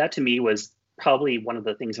that to me was probably one of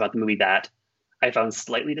the things about the movie that I found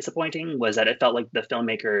slightly disappointing, was that it felt like the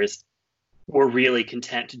filmmakers were really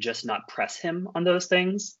content to just not press him on those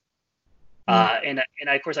things. And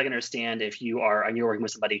of course I can understand if you're working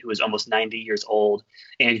with somebody who is almost 90 years old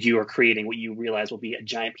and you are creating what you realize will be a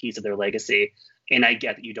giant piece of their legacy. And I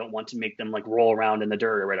get that you don't want to make them like roll around in the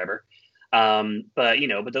dirt or whatever.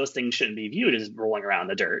 But those things shouldn't be viewed as rolling around in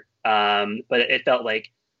the dirt. But it felt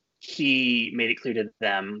like he made it clear to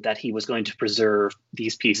them that he was going to preserve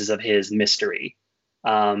these pieces of his mystery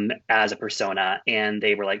as a persona. And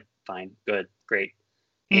they were like, fine, good, great.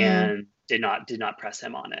 And did not press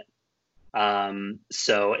him on it. And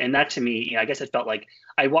that to me, I guess it felt like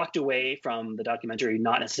I walked away from the documentary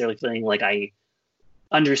not necessarily feeling like I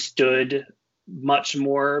understood much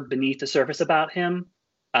more beneath the surface about him.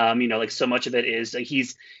 Like so much of it is like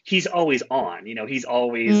he's always on, he's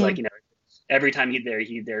always like, every time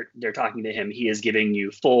they're talking to him, he is giving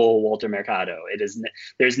you full Walter Mercado.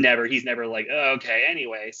 He's never like, oh, okay,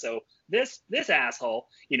 anyway, so this asshole,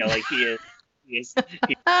 like he is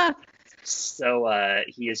so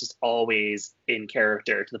he is just always in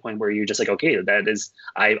character, to the point where you're just like, okay, that is,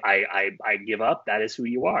 I give up. That is who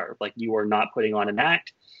you are. Like, you are not putting on an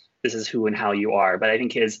act. This is who and how you are. But I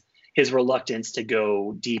think his reluctance to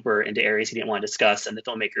go deeper into areas he didn't want to discuss, and the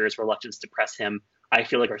filmmaker's reluctance to press him, I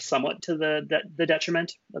feel like are somewhat to the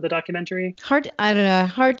detriment of the documentary. I don't know.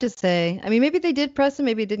 Hard to say. I mean, maybe they did press him,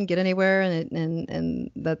 maybe it didn't get anywhere,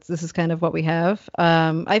 and this is kind of what we have.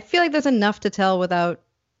 I feel like there's enough to tell without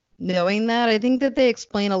knowing that. I think that they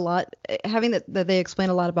explain a lot, that they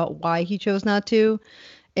explain a lot about why he chose not to.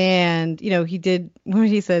 And, he did what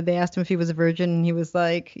he said. They asked him if he was a virgin, and he was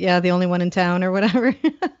like, yeah, the only one in town or whatever.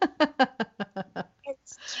 That's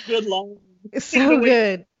such a good line. It's so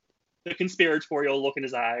good. The conspiratorial look in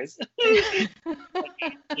his eyes.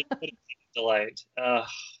 Delight.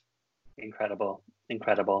 Incredible. It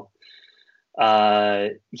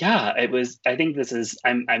was, I think this is,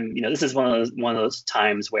 this is one of those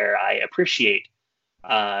times where I appreciate,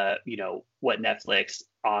 what Netflix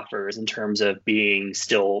offers in terms of being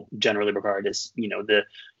still generally regarded as, the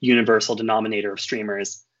universal denominator of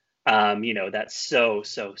streamers. That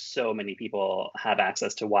so many people have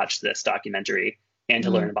access to watch this documentary and to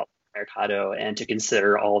learn about Mercado, and to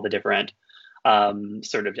consider all the different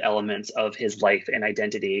sort of elements of his life and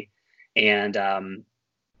identity. And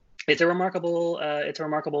it's a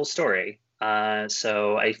remarkable story.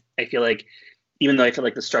 So I feel like, even though I feel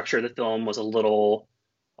like the structure of the film was a little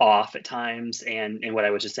off at times, and what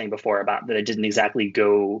I was just saying before about that it didn't exactly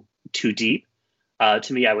go too deep,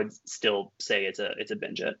 to me, I would still say it's a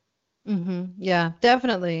binge it. Yeah,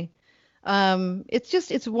 definitely.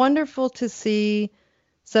 It's wonderful to see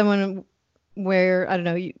someone where, I don't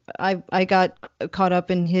know, I got caught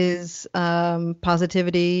up in his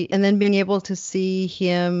positivity, and then being able to see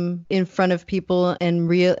him in front of people and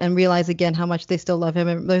realize again how much they still love him.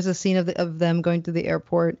 And there's a scene of them going to the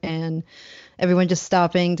airport and everyone just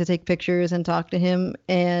stopping to take pictures and talk to him.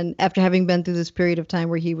 And after having been through this period of time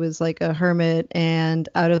where he was like a hermit and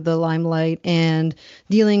out of the limelight and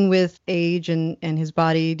dealing with age and his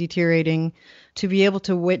body deteriorating, to be able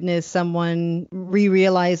to witness someone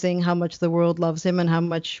realizing how much the world loves him and how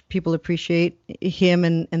much people appreciate him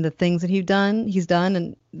and the things that he's done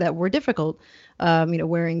and that were difficult,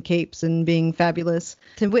 wearing capes and being fabulous.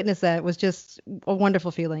 To witness that was just a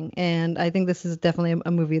wonderful feeling. And I think this is definitely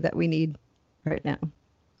a movie that we need right now.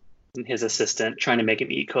 And his assistant trying to make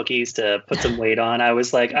him eat cookies to put some weight on. I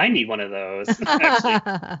was like, I need one of those. Actually,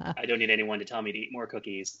 I don't need anyone to tell me to eat more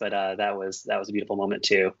cookies, but that was a beautiful moment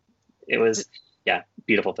too. It was,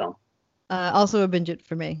 beautiful film. Also a binge it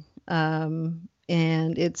for me. And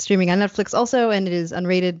it's streaming on Netflix also, and it is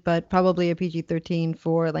unrated, but probably a PG-13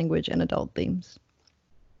 for language and adult themes.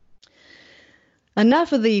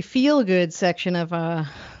 Enough of the feel-good section of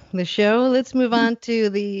the show. Let's move on to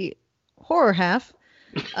the horror half.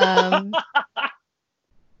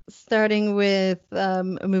 Starting with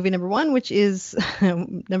movie number one, which is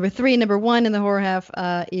number 3. Number 1 in the horror half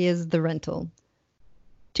is The Rental.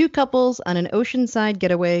 Two couples on an oceanside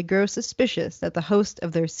getaway grow suspicious that the host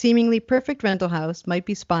of their seemingly perfect rental house might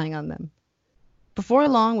be spying on them. Before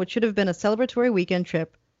long, what should have been a celebratory weekend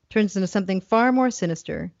trip turns into something far more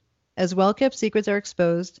sinister, as well-kept secrets are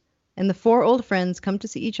exposed, and the four old friends come to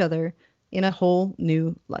see each other in a whole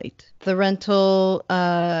new light. The Rental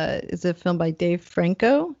is a film by Dave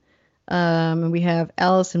Franco. And we have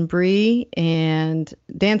Allison Brie and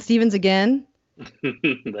Dan Stevens again.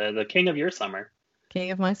 the king of your summer.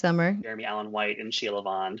 King of my summer. Jeremy Allen White and Sheila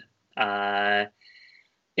Vaughn.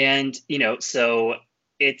 And, so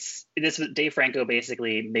Dave Franco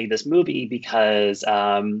basically made this movie because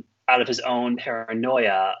out of his own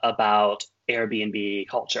paranoia about Airbnb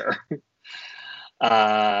culture.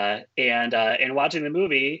 And watching the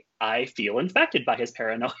movie, I feel infected by his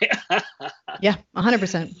paranoia. Yeah,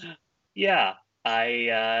 100%. Yeah,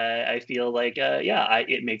 I feel like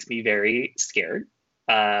it makes me very scared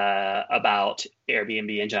about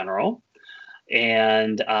Airbnb in general,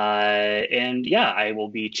 and yeah, I will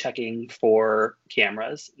be checking for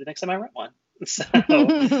cameras the next time I rent one. So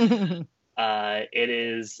it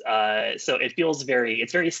is so it feels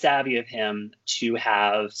it's very savvy of him to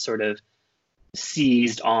have sort of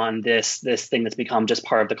seized on this thing that's become just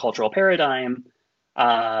part of the cultural paradigm.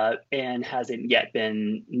 And hasn't yet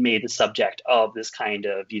been made the subject of this kind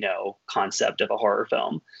of, concept of a horror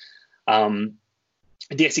film.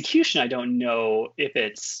 The execution, I don't know if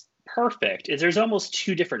it's perfect. There's almost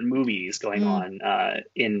two different movies going on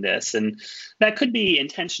in this, and that could be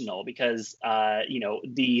intentional because,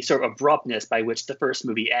 the sort of abruptness by which the first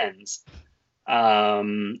movie ends,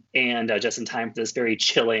 and just in time for this very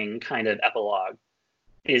chilling kind of epilogue,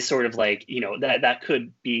 is sort of like, that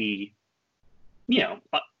could be,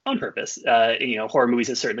 on purpose. Horror movies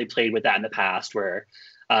have certainly played with that in the past where,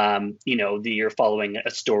 you're following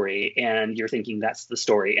a story and you're thinking that's the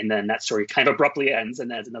story. And then that story kind of abruptly ends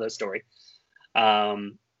and then it's another story.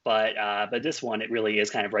 But this one, it really is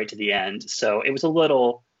kind of right to the end. So it was a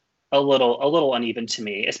little uneven to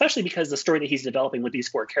me, especially because the story that he's developing with these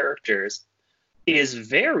four characters is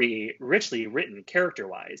very richly written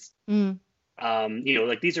character-wise.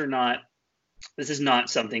 This is not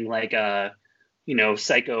something like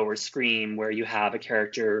Psycho or Scream, where you have a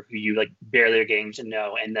character who you like barely are getting to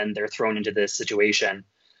know, and then they're thrown into this situation.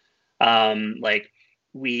 Each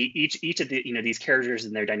of the these characters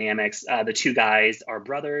and their dynamics. The two guys are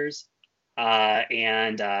brothers,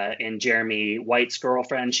 and Jeremy White's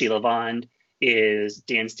girlfriend Sheila Vaughn is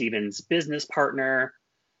Dan Stevens' business partner,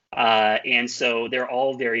 and so they're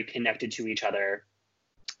all very connected to each other,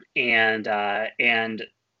 and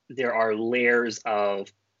there are layers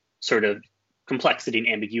of sort of complexity and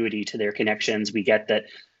ambiguity to their connections. We get that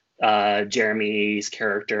Jeremy's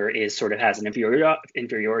character has an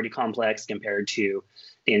inferiority complex compared to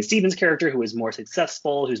Dan Stevens' character, who is more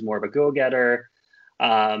successful, who's more of a go-getter.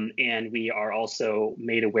 And we are also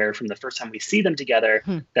made aware from the first time we see them together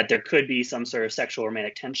that there could be some sort of sexual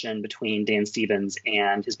romantic tension between Dan Stevens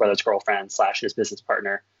and his brother's girlfriend / his business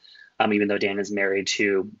partner, even though Dan is married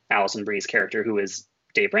to Allison Brie's character, who is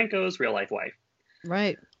Dave Franco's real life wife.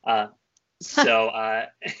 Right. So,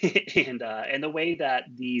 and the way that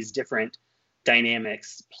these different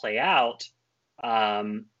dynamics play out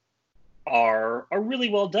are really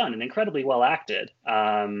well done and incredibly well acted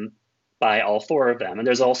by all four of them. And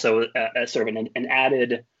there's also a sort of an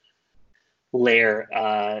added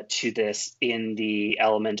layer to this in the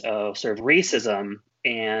element of sort of racism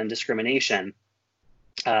and discrimination.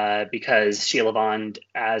 Because Sheila Vaughn,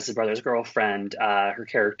 as the brother's girlfriend, her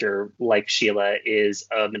character, like Sheila, is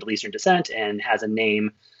of Middle Eastern descent and has a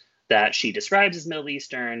name that she describes as Middle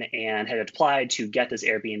Eastern, and had applied to get this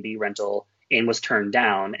Airbnb rental and was turned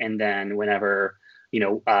down. And then whenever,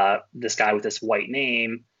 this guy with this white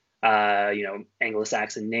name,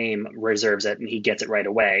 Anglo-Saxon name, reserves it, and he gets it right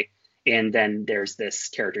away. And then there's this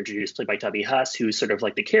character introduced, played by Tubby Huss, who's sort of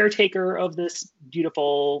like the caretaker of this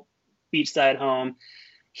beautiful beachside home.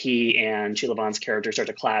 He and Sheila Vaughn's character start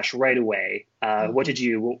to clash right away. How did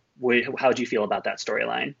you feel about that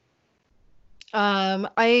storyline?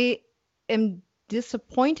 I am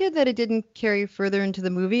disappointed that it didn't carry further into the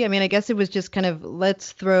movie. I mean, I guess it was just kind of,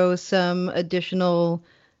 let's throw some additional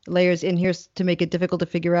layers in here to make it difficult to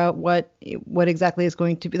figure out what exactly is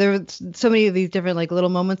going to be. There were so many of these different like little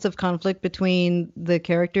moments of conflict between the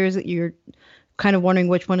characters that you're kind of wondering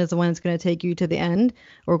which one is the one that's going to take you to the end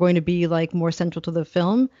or going to be like more central to the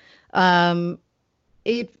film.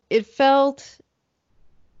 It felt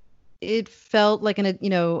like I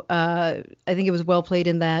think it was well played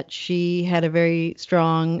in that she had a very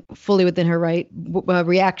strong, fully within her right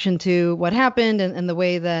reaction to what happened, and the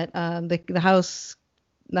way that the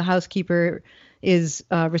housekeeper is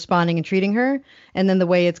responding and treating her, and then the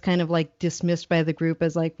way it's kind of like dismissed by the group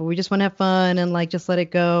as like, well, we just want to have fun and like just let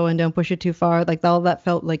it go and don't push it too far. Like all that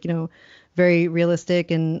felt like, very realistic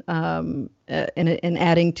and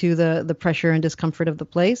adding to the pressure and discomfort of the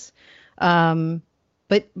place.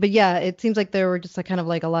 But yeah, it seems like there were just like kind of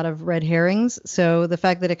like a lot of red herrings. So the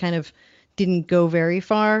fact that it kind of didn't go very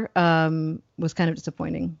far was kind of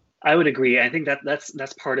disappointing. I would agree. I think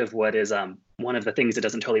that's part of what is one of the things that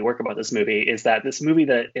doesn't totally work about this movie is that this movie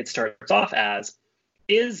that it starts off as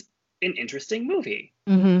is an interesting movie.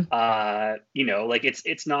 Mm-hmm. Like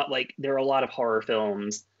it's not like there are a lot of horror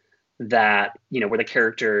films that, where the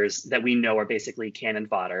characters that we know are basically cannon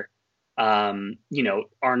fodder, are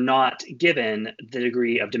not given the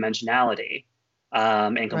degree of dimensionality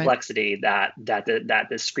and complexity that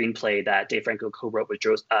the screenplay that Dave Franco co-wrote with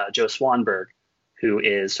Joe Swanberg, who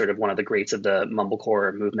is sort of one of the greats of the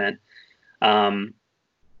mumblecore movement.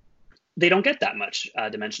 They don't get that much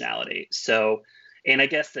dimensionality. So, and I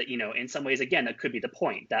guess that, in some ways, again, that could be the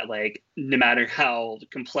point that like, no matter how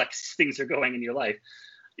complex things are going in your life,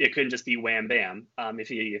 it couldn't just be wham bam if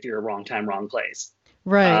you're a wrong time, wrong place.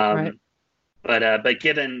 Right. But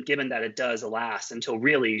given that it does last until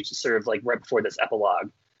really sort of like right before this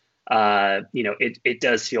epilogue, it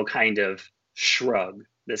does feel kind of shrug.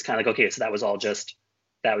 This kind of like, okay, so that was all just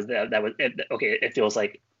that was it. Okay, it feels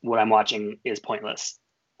like what I'm watching is pointless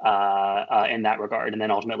in that regard, and then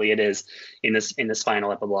ultimately it is in this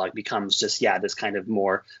final epilogue becomes just this kind of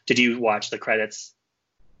more. Did you watch the credits?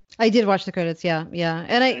 I did watch the credits, yeah,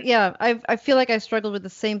 and I feel like I struggled with the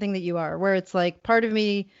same thing that you are, where it's like part of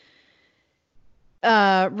me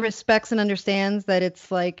respects and understands that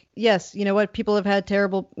it's like, yes, you know what, people have had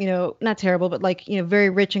terrible, not terrible, but like, very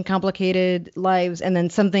rich and complicated lives, and then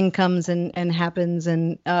something comes and happens,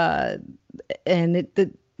 and that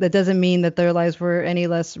doesn't mean that their lives were any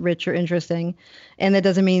less rich or interesting, and that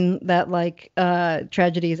doesn't mean that like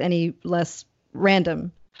tragedy is any less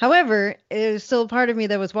random. However, there's still part of me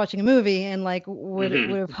that was watching a movie and like would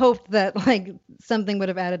have hoped that like something would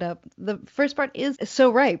have added up. The first part is so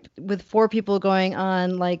ripe with 4 people going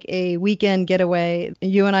on like a weekend getaway.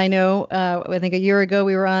 You and I know, I think a year ago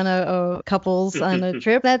we were on a couples on a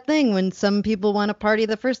trip. That thing when some people want to party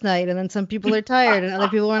the first night and then some people are tired and other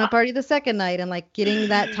people want to party the second night, and like getting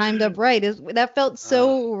that timed up right that felt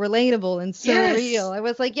so relatable and so real. I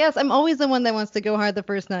was like, yes, I'm always the one that wants to go hard the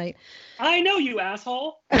first night. I know, you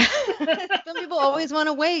asshole. Some people always want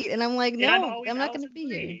to wait, and I'm like, no, I'm not going to be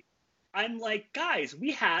here. I'm like, guys,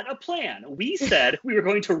 we had a plan. We said we were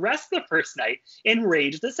going to rest the first night and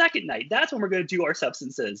rage the second night. That's when we're going to do our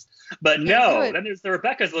substances. But no, then there's the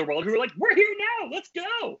Rebeccas of the world who are like, we're here now. Let's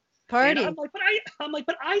go. Party. And I'm like,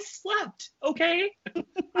 but I slept. Okay,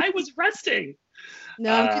 I was resting.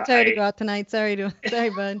 No, I'm too tired to go out tonight. Sorry,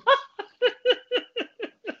 bud.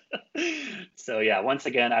 So yeah, once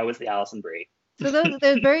again, I was the Alison Brie. So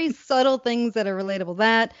there's very subtle things that are relatable.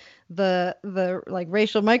 That the like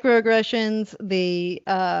racial microaggressions, the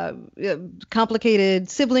complicated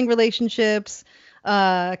sibling relationships,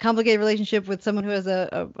 complicated relationship with someone who has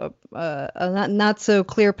a not so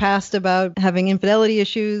clear past about having infidelity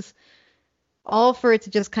issues, all for it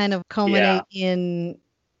to just kind of culminate in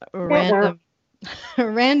random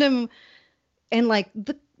and like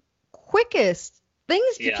the quickest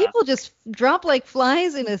things. People just drop like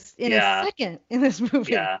flies in a second in this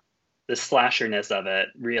movie. Yeah, the slasherness of it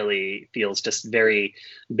really feels just very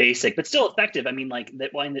basic, but still effective. I mean, like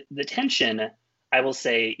the tension, I will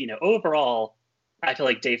say, overall, I feel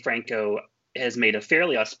like Dave Franco has made a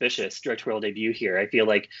fairly auspicious directorial debut here. I feel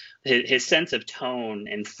like his sense of tone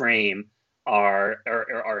and frame are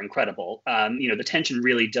incredible. The tension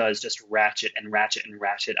really does just ratchet and ratchet and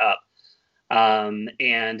ratchet up, and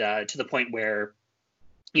to the point where,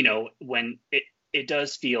 when it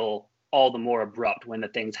does feel all the more abrupt when the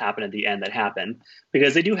things happen at the end that happen,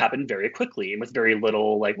 because they do happen very quickly and with very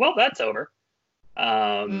little like, well, that's over.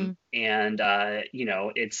 And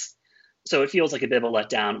so it feels like a bit of a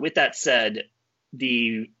letdown. With that said,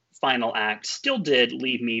 the final act still did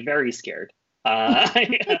leave me very scared.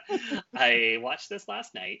 I watched this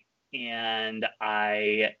last night and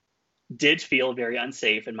I did feel very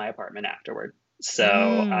unsafe in my apartment afterward. So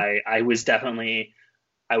I was definitely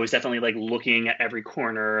like looking at every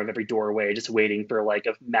corner of every doorway, just waiting for like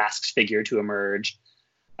a masked figure to emerge.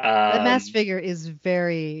 That masked figure is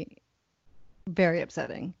very, very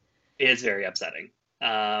upsetting. It is very upsetting.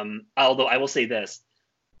 Although I will say this,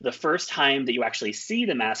 the first time that you actually see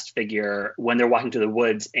the masked figure when they're walking through the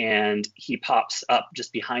woods and he pops up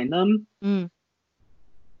just behind them,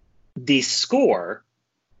 the score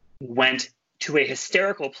went to a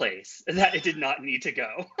hysterical place that it did not need to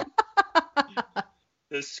go.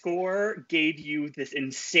 The score gave you this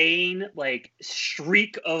insane, like,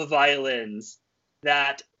 shriek of violins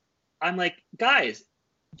that I'm like, guys,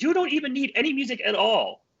 you don't even need any music at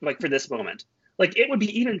all, like, for this moment. Like, it would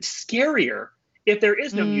be even scarier if there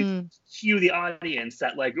is no music to cue the audience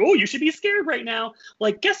that, like, oh, you should be scared right now.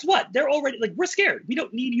 Like, guess what? They're already, like, we're scared. We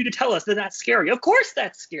don't need you to tell us that that's scary. Of course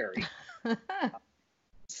that's scary.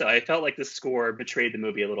 So I felt like the score betrayed the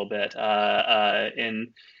movie a little bit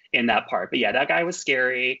in that part. But yeah, that guy was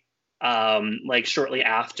scary. Like, shortly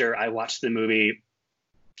after I watched the movie,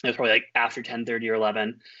 it was probably like after 10:30 or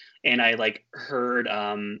 11, and I like heard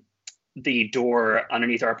the door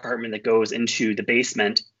underneath our apartment that goes into the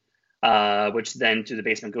basement, which then through the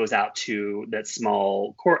basement goes out to that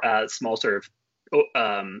small sort of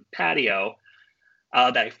patio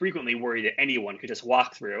that I frequently worry that anyone could just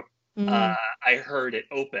walk through. I heard it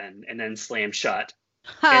open and then slam shut.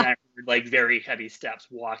 And I heard like very heavy steps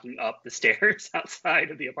walking up the stairs outside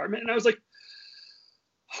of the apartment. And I was like,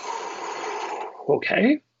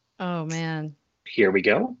 okay. Oh, man. Here we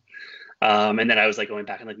go. And then I was like going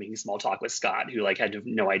back and like making small talk with Scott, who like had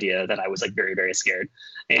no idea that I was like very, very scared.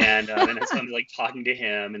 And so I'm like talking to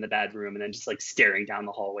him in the bedroom and then just like staring down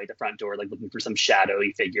the hallway, the front door, like looking for some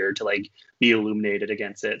shadowy figure to like be illuminated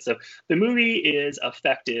against it. So the movie is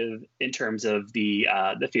effective in terms of the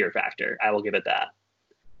fear factor. I will give it that.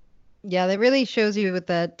 Yeah, that really shows you with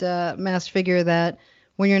that masked figure that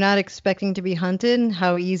when you're not expecting to be hunted,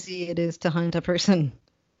 how easy it is to hunt a person.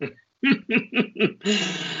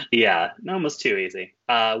 Yeah, almost too easy.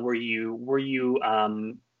 Were you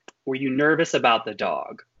nervous about the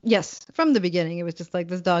dog? Yes, from the beginning, it was just like,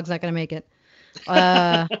 this dog's not going to make it.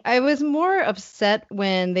 I was more upset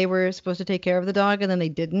when they were supposed to take care of the dog and then they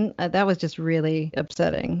didn't. That was just really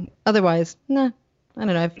upsetting. Otherwise, nah, I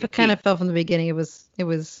don't know. I kind of felt from the beginning it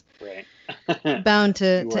was right. bound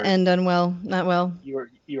to end unwell, not well. You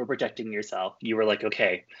were protecting yourself. You were like,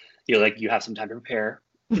 okay, you're like, you have some time to prepare.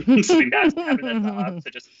 Something bad's happened to that dog, so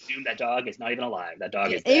just assume that dog is not even alive. That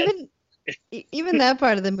dog is dead. Even that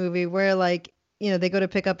part of the movie where like, you know, they go to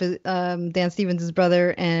pick up Dan Stevens'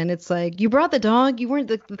 brother, and it's like, you brought the dog. You weren't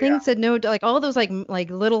the thing said no. Like all those like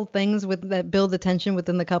little things that build the tension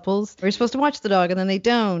within the couples. We're supposed to watch the dog, and then they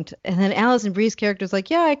don't. And then Alison Brie's character's like,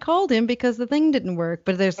 yeah, I called him because the thing didn't work.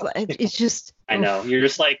 But there's it's just. I know. You're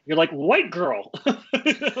like white girl.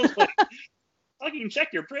 Like, fucking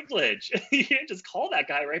check your privilege. You can't just call that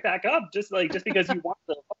guy right back up just because you want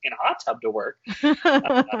the fucking hot tub to work.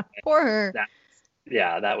 Poor her.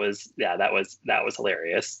 That was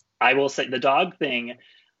hilarious. I will say the dog thing,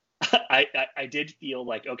 I did feel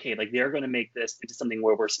like, okay, like they're going to make this into something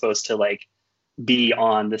where we're supposed to like be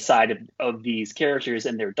on the side of these characters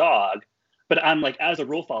and their dog. But I'm like, as a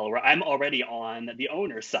rule follower, I'm already on the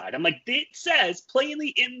owner's side. I'm like, it says plainly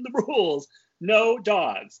in the rules, no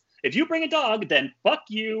dogs. If you bring a dog, then fuck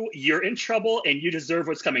you, you're in trouble, and you deserve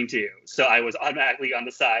what's coming to you. So I was automatically on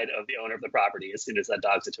the side of the owner of the property as soon as that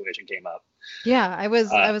dog situation came up. Yeah, I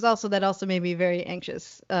was also, that also made me very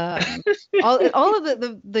anxious. All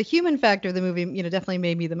of the human factor of the movie, you know, definitely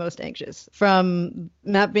made me the most anxious. From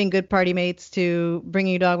not being good party mates to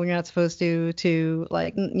bringing a dog when you're not supposed to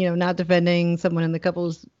like, you know, not defending someone in the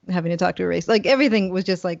couple's having to talk to a race. Like everything was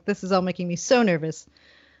just like, this is all making me so nervous.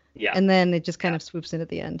 Yeah. And then it just kind of swoops in at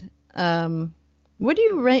the end. What are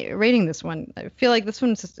you rating this one? I feel like this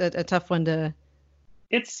one's a tough one to.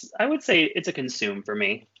 I would say it's a consume for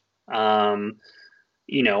me.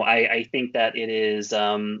 You know, I think that it is,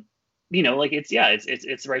 you know, like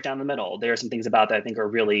it's right down the middle. There are some things about that I think are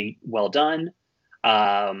really well done.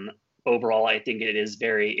 Overall, I think it is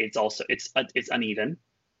it's uneven.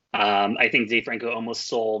 I think Dave Franco almost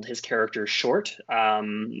sold his character short.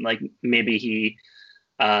 Like maybe he,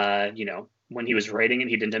 you know, when he was writing it,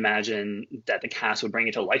 he didn't imagine that the cast would bring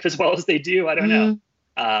it to life as well as they do. I don't know.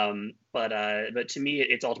 But to me,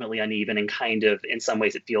 it's ultimately uneven and kind of, in some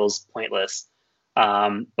ways, it feels pointless.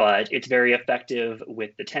 But it's very effective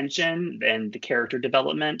with the tension and the character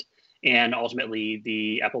development. And ultimately,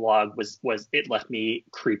 the epilogue was it left me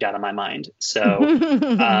creeped out of my mind. So,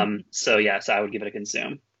 so I would give it a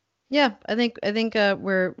consume. Yeah, I think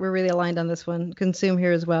we're really aligned on this one. Consume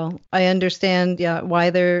here as well. I understand,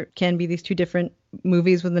 why there can be these two different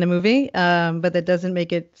movies within a movie, but that doesn't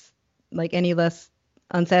make it like any less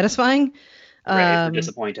unsatisfying. Right,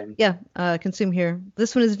 disappointing. Yeah, consume here.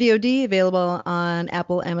 This one is VOD, available on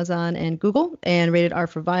Apple, Amazon, and Google, and rated R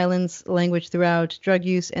for violence, language throughout, drug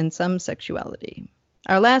use, and some sexuality.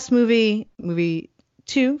 Our last movie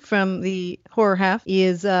 2 from the horror half,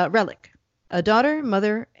 is Relic. A daughter,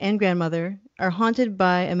 mother, and grandmother are haunted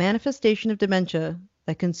by a manifestation of dementia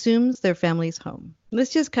that consumes their family's home.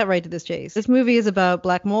 Let's just cut right to this chase. This movie is about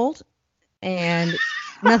black mold and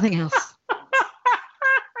nothing else.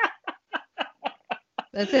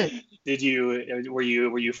 That's it. Were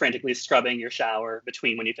you frantically scrubbing your shower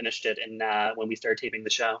between when you finished it and when we started taping the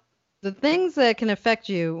show? The things that can affect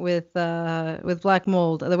you with black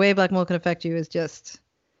mold, the way black mold can affect you is just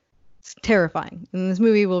it's terrifying. And this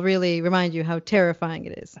movie will really remind you how terrifying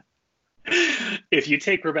it is. If you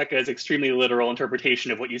take Rebecca's extremely literal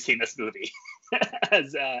interpretation of what you see in this movie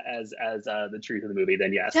as the truth of the movie,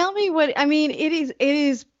 then yes. Tell me what I mean. It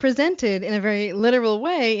is presented in a very literal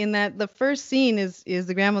way in that the first scene is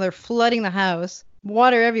the grandmother flooding the house,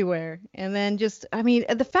 water everywhere, and then just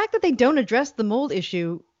the fact that they don't address the mold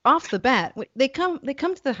issue off the bat. They come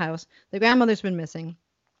to the house. The grandmother's been missing.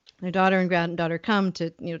 Their daughter and granddaughter come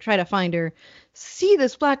to try to find her, see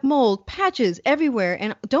this black mold patches everywhere,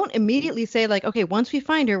 and don't immediately say like, okay, once we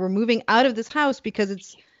find her, we're moving out of this house because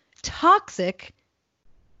it's toxic.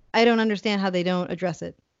 I don't understand how they don't address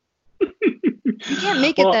it. You can't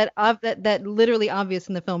make it that literally obvious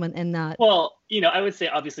in the film and not. Well, I would say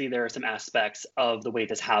obviously there are some aspects of the way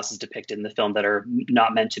this house is depicted in the film that are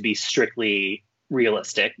not meant to be strictly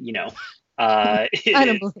realistic. I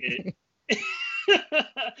don't believe it.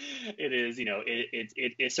 It is,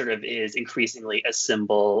 it sort of is increasingly a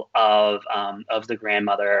symbol of the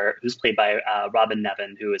grandmother, who's played by Robin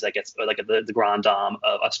Nevin, who is, I guess, like the grand dame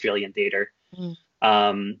of Australian theater.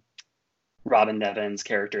 Mm. Robin Nevin's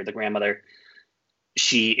character, the grandmother,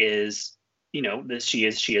 she is,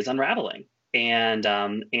 she is unraveling, and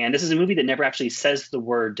this is a movie that never actually says the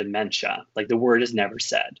word dementia. Like, the word is never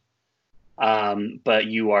said, but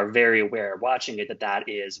you are very aware watching it that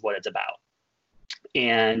is what it's about.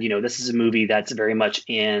 And, this is a movie that's very much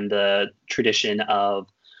in the tradition of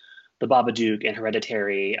The Babadook and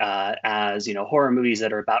Hereditary, as, horror movies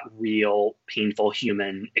that are about real, painful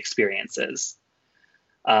human experiences.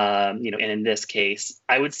 And in this case,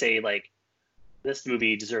 I would say, like, this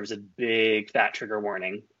movie deserves a big fat trigger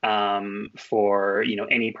warning for,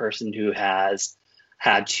 any person who has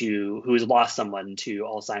lost someone to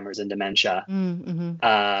Alzheimer's and dementia.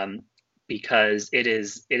 Mm-hmm. Because it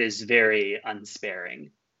is very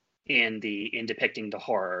unsparing in depicting the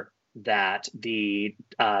horror that the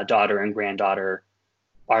daughter and granddaughter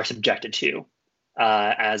are subjected to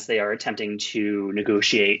as they are attempting to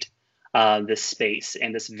negotiate this space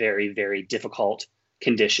and this very, very difficult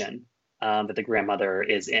condition that the grandmother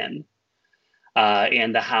is in.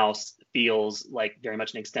 And the house feels like very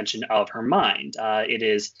much an extension of her mind. It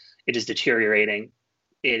is deteriorating.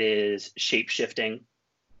 It is shape-shifting.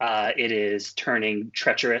 It is turning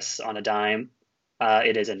treacherous on a dime.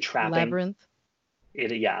 It is entrapping. Labyrinth.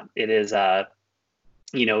 It is.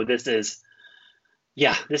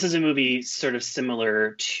 This is a movie sort of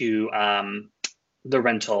similar to The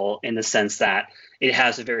Rental, in the sense that it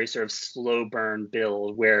has a very sort of slow burn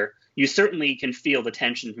build where you certainly can feel the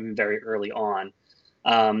tension from very early on,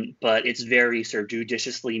 but it's very sort of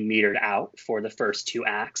judiciously metered out for the first two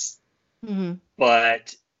acts. Mm-hmm.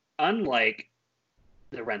 But unlike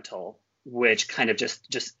The Rental, which kind of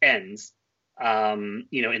just ends, in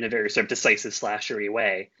a very sort of decisive slashery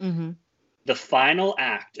way. Mm-hmm. The final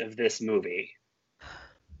act of this movie,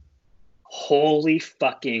 holy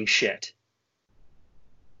fucking shit.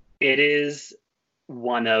 It is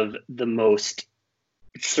one of the most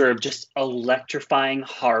sort of just electrifying,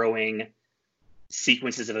 harrowing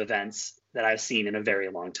sequences of events that I've seen in a very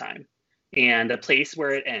long time. And the place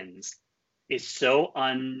where it ends is so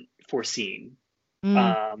unforeseen.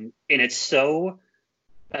 And it's so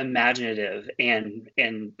imaginative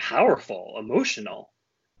and powerful, emotional.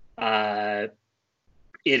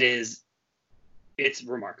 It's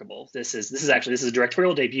remarkable. This is a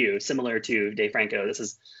directorial debut, similar to Dave Franco. This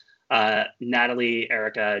is Natalie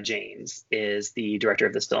Erika James is the director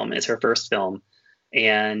of this film. It's her first film,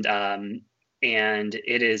 and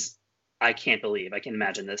it is. I can't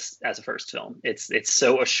imagine this as a first film. It's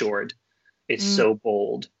so assured, it's so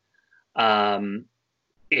bold. And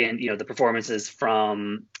the performances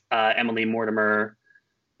from Emily Mortimer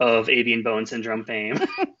of Avian Bone Syndrome fame.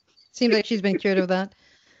 Seems like she's been cured of that.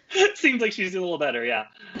 Seems like she's a little better, yeah.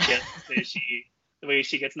 The way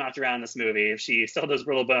she gets knocked around in this movie, if she still does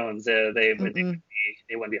brittle bones, they wouldn't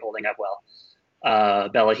be holding up well.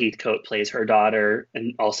 Bella Heathcote plays her daughter,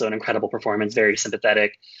 and also an incredible performance, very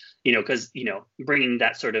sympathetic. Because bringing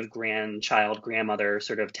that sort of grandmother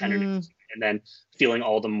sort of tenderness, and then feeling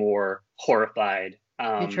all the more horrified.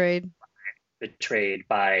 Betrayed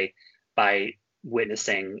by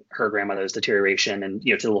witnessing her grandmother's deterioration, and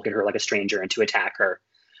to look at her like a stranger and to attack her.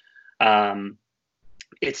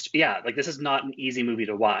 This is not an easy movie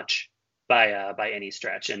to watch, by any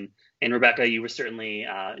stretch. And Rebecca, you were certainly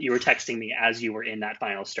you were texting me as you were in that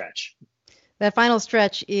final stretch. That final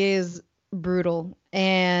stretch is brutal,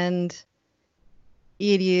 and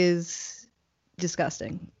it is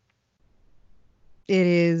disgusting. It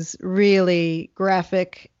is really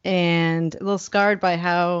graphic and a little scarred by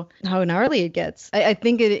how gnarly it gets. I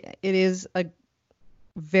think it is a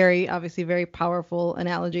obviously very powerful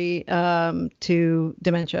analogy to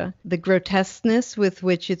dementia. The grotesqueness with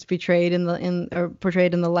which it's portrayed in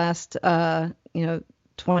the last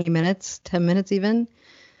 20 minutes, 10 minutes even.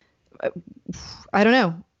 I don't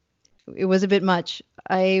know. It was a bit much.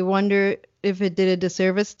 I wonder if it did a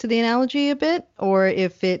disservice to the analogy a bit, or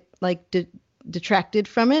if it detracted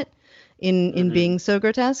from it in being so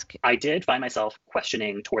grotesque. I did find myself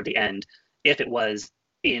questioning toward the end if it was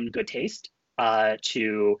in good taste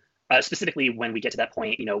to specifically when we get to that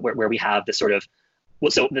point, where we have this sort of,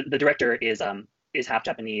 so the director is half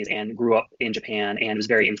Japanese and grew up in Japan and was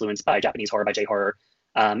very influenced by Japanese horror, by J-horror.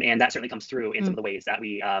 And that certainly comes through in some of the ways that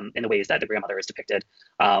in the ways that the grandmother is depicted.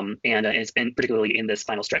 And it's been particularly in this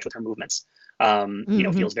final stretch with her movements,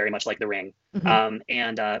 feels very much like The Ring.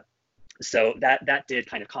 So that did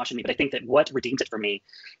kind of caution me. But I think that what redeems it for me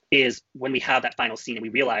is when we have that final scene and we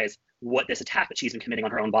realize what this attack that she's been committing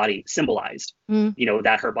on her own body symbolized.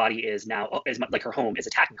 That her body is now, as much like her home is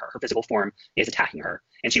attacking her, her physical form is attacking her,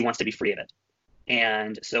 and she wants to be free of it.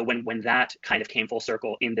 And so when that kind of came full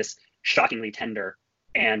circle in this shockingly tender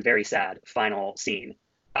and very sad final scene,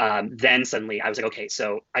 then suddenly I was like, okay,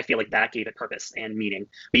 so I feel like that gave it purpose and meaning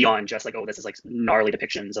beyond just like, oh, this is like gnarly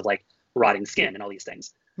depictions of like rotting skin and all these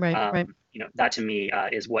things. Right. That to me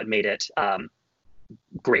is what made it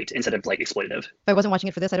great instead of like exploitative. If I wasn't watching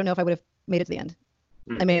it for this, I don't know if I would have made it to the end.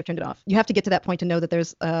 I may have turned it off. You have to get to that point to know that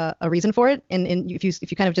there's a reason for it. And if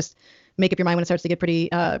you kind of just make up your mind when it starts to get pretty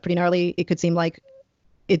gnarly, it could seem like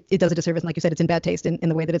it does a disservice. And like you said, it's in bad taste in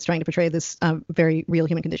the way that it's trying to portray this very real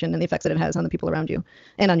human condition and the effects that it has on the people around you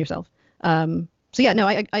and on yourself. So yeah, no,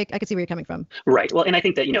 I could see where you're coming from. Right. Well, and I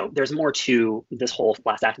think that, there's more to this whole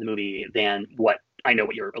last act of the movie than what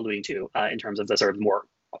you're alluding to in terms of the sort of more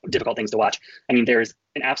difficult things to watch. I mean, there's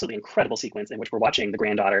an absolutely incredible sequence in which we're watching the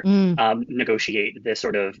granddaughter negotiate this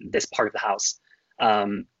part of the house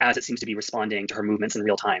as it seems to be responding to her movements in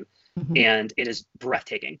real time. And it is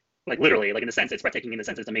breathtaking. Like literally, like in the sense it's breathtaking in the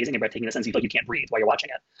sense it's amazing, and breathtaking in the sense you feel like you can't breathe while you're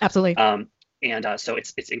watching it. Absolutely. So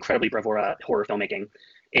it's incredibly bravura horror filmmaking.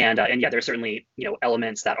 And yeah, there's certainly,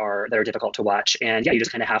 elements that are difficult to watch. And yeah, you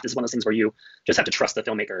just kind of have, this is one of those things where you just have to trust the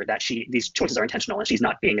filmmaker that these choices are intentional and she's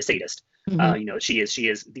not being a sadist. She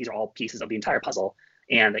is, these are all pieces of the entire puzzle,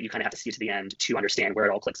 and that you kind of have to see it to the end to understand where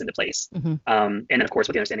it all clicks into place. And then of course,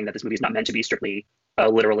 with the understanding that this movie is not meant to be strictly a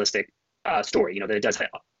literalistic story, that it does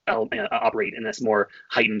operate in this more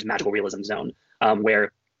heightened magical realism zone,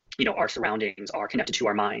 where our surroundings are connected to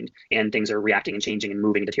our mind and things are reacting and changing and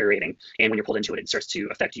moving and deteriorating. And when you're pulled into it, it starts to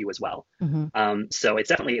affect you as well. So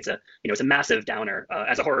it's a massive downer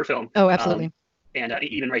as a horror film. Oh, absolutely. And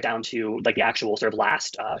even right down to like the actual sort of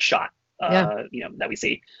last shot, that we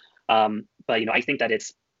see. But, I think that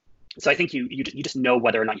I think you just know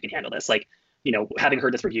whether or not you can handle this. Like, having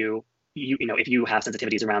heard this review, if you have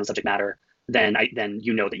sensitivities around the subject matter, then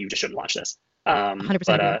you know that you just shouldn't watch this.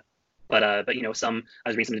 100%. But I was reading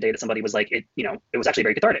something today that somebody was like, it was actually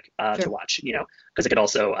very cathartic to watch, because it could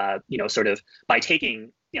also, sort of by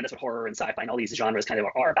taking, that's what horror and sci-fi and all these genres kind of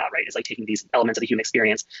are about, right? It's like taking these elements of the human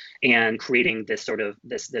experience and creating this sort of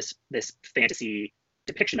this fantasy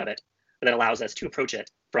depiction of it that allows us to approach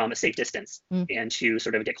it from a safe distance and to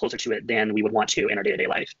sort of get closer to it than we would want to in our day-to-day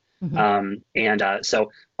life.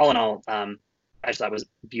 So all in all, I just thought it was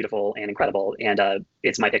beautiful and incredible, and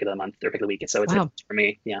it's my pick of the month or pick of the week. So it's for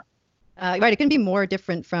me, yeah. Right, it can be more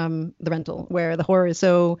different from The Rental, where the horror is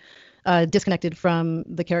so disconnected from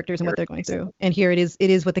the characters and what they're going through. And here it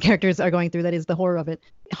is what the characters are going through that is the horror of it.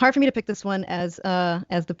 Hard for me to pick this one as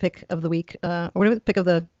the pick of the week, or whatever, the pick of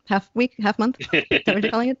the half month. Is that what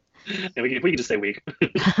you're calling it? Yeah, we can just say week.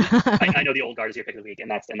 I know the old guard is your pick of the week,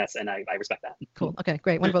 and I respect that. Cool. Okay,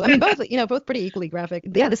 great, wonderful. I mean, both pretty equally graphic.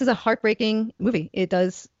 Yeah, this is a heartbreaking movie. It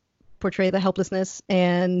does portray the helplessness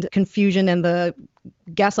and confusion and the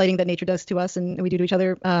gaslighting that nature does to us and we do to each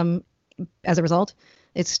other as a result.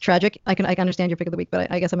 It's tragic. I can understand your pick of the week,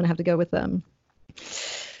 but I guess I'm gonna have to go with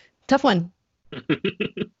tough one.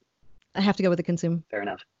 I have to go with The Consume. Fair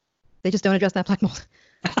enough. They just don't address that black mold.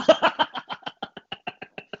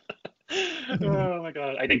 Oh my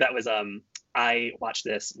god, I think that was I watched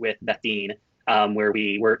this with Beth Dean, where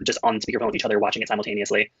we were just on speakerphone with each other watching it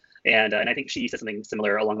simultaneously. And I think she said something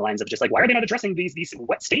similar along the lines of just like, why are they not addressing these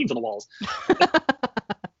wet stains on the walls?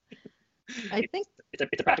 I think it's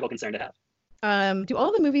a practical concern to have. Do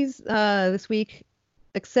all the movies this week,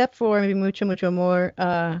 except for maybe Mucho Mucho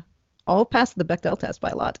Amor, all pass the Bechdel test by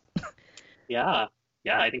a lot. Yeah,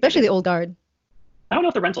 I think Especially the old guard. I don't know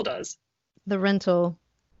if the rental does. The rental.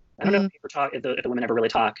 I don't know if the women ever really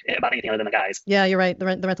talk about anything other than the guys. Yeah, you're right. The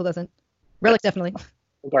rental doesn't. Relic definitely.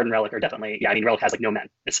 Guard and Relic are definitely. Yeah, I mean, Relic has like no men.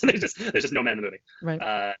 There's just no men in the movie.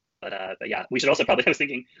 Right. But yeah, we should also probably. I was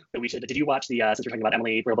thinking that we should. Did you watch the? Since we're talking about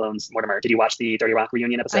Emily Realbones Mortimer, did you watch the 30 Rock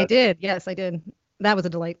reunion episode? I did. Yes, I did. That was a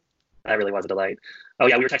delight. That really was a delight. Oh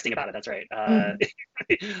yeah, we were texting about it. That's right.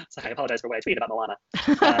 So I apologize for what I tweeted about Moana.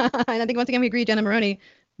 And I think once again we agree, Jenna Maroney,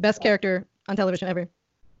 best character on television ever.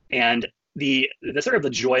 And the sort of the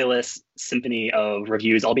joyless symphony of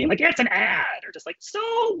reviews all being like, yeah, it's an ad, or just like, so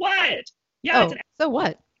what? Yeah, it's an ad. So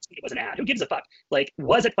what? It was an ad. Who gives a fuck? Like,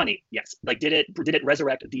 was it funny? Yes. Like, did it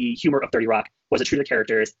resurrect the humor of 30 Rock? Was it true to the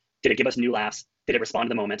characters? Did it give us new laughs? Did it respond to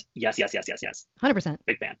the moment? Yes. 100%.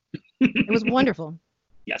 Big fan. It was wonderful.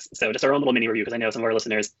 Yes. So just our own little mini review, because I know some of our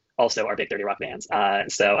listeners also are big 30 Rock fans.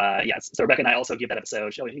 Yes. So Rebecca and I also give that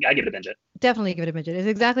episode. I give it a binge it. Definitely give it a binge it. It's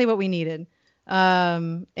exactly what we needed.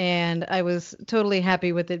 And I was totally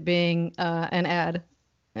happy with it being an ad.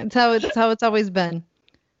 It's how it's always been.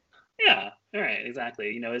 Yeah. All right. Exactly.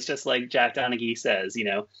 It's just like Jack Donaghy says.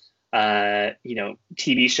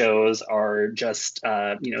 TV shows are just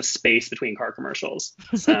space between car commercials.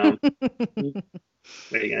 So what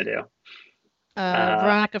are you gonna do?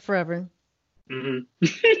 Veronica forever. Mm-hmm.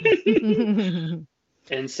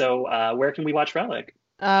 And so, where can we watch Relic?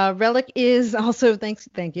 Relic is also thank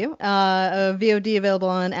you. A VOD available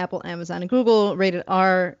on Apple, Amazon, and Google. Rated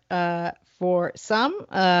R for some.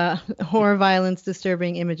 Horror, violence,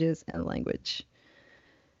 disturbing images, and language.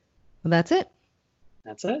 Well, that's it.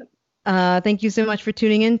 Thank you so much for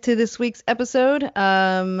tuning in to this week's episode.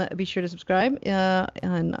 Be sure to subscribe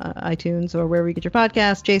on iTunes or wherever you get your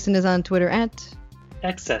podcasts. Jason is on Twitter at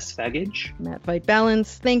Excess Baggage. Matt Fight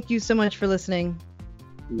Balance. Thank you so much for listening.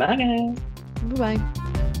 Bye. Bye-bye.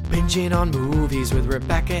 Binging on movies with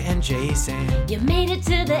Rebecca and Jason. You made it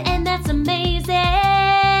to the end, that's amazing.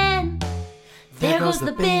 There goes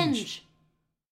the binge.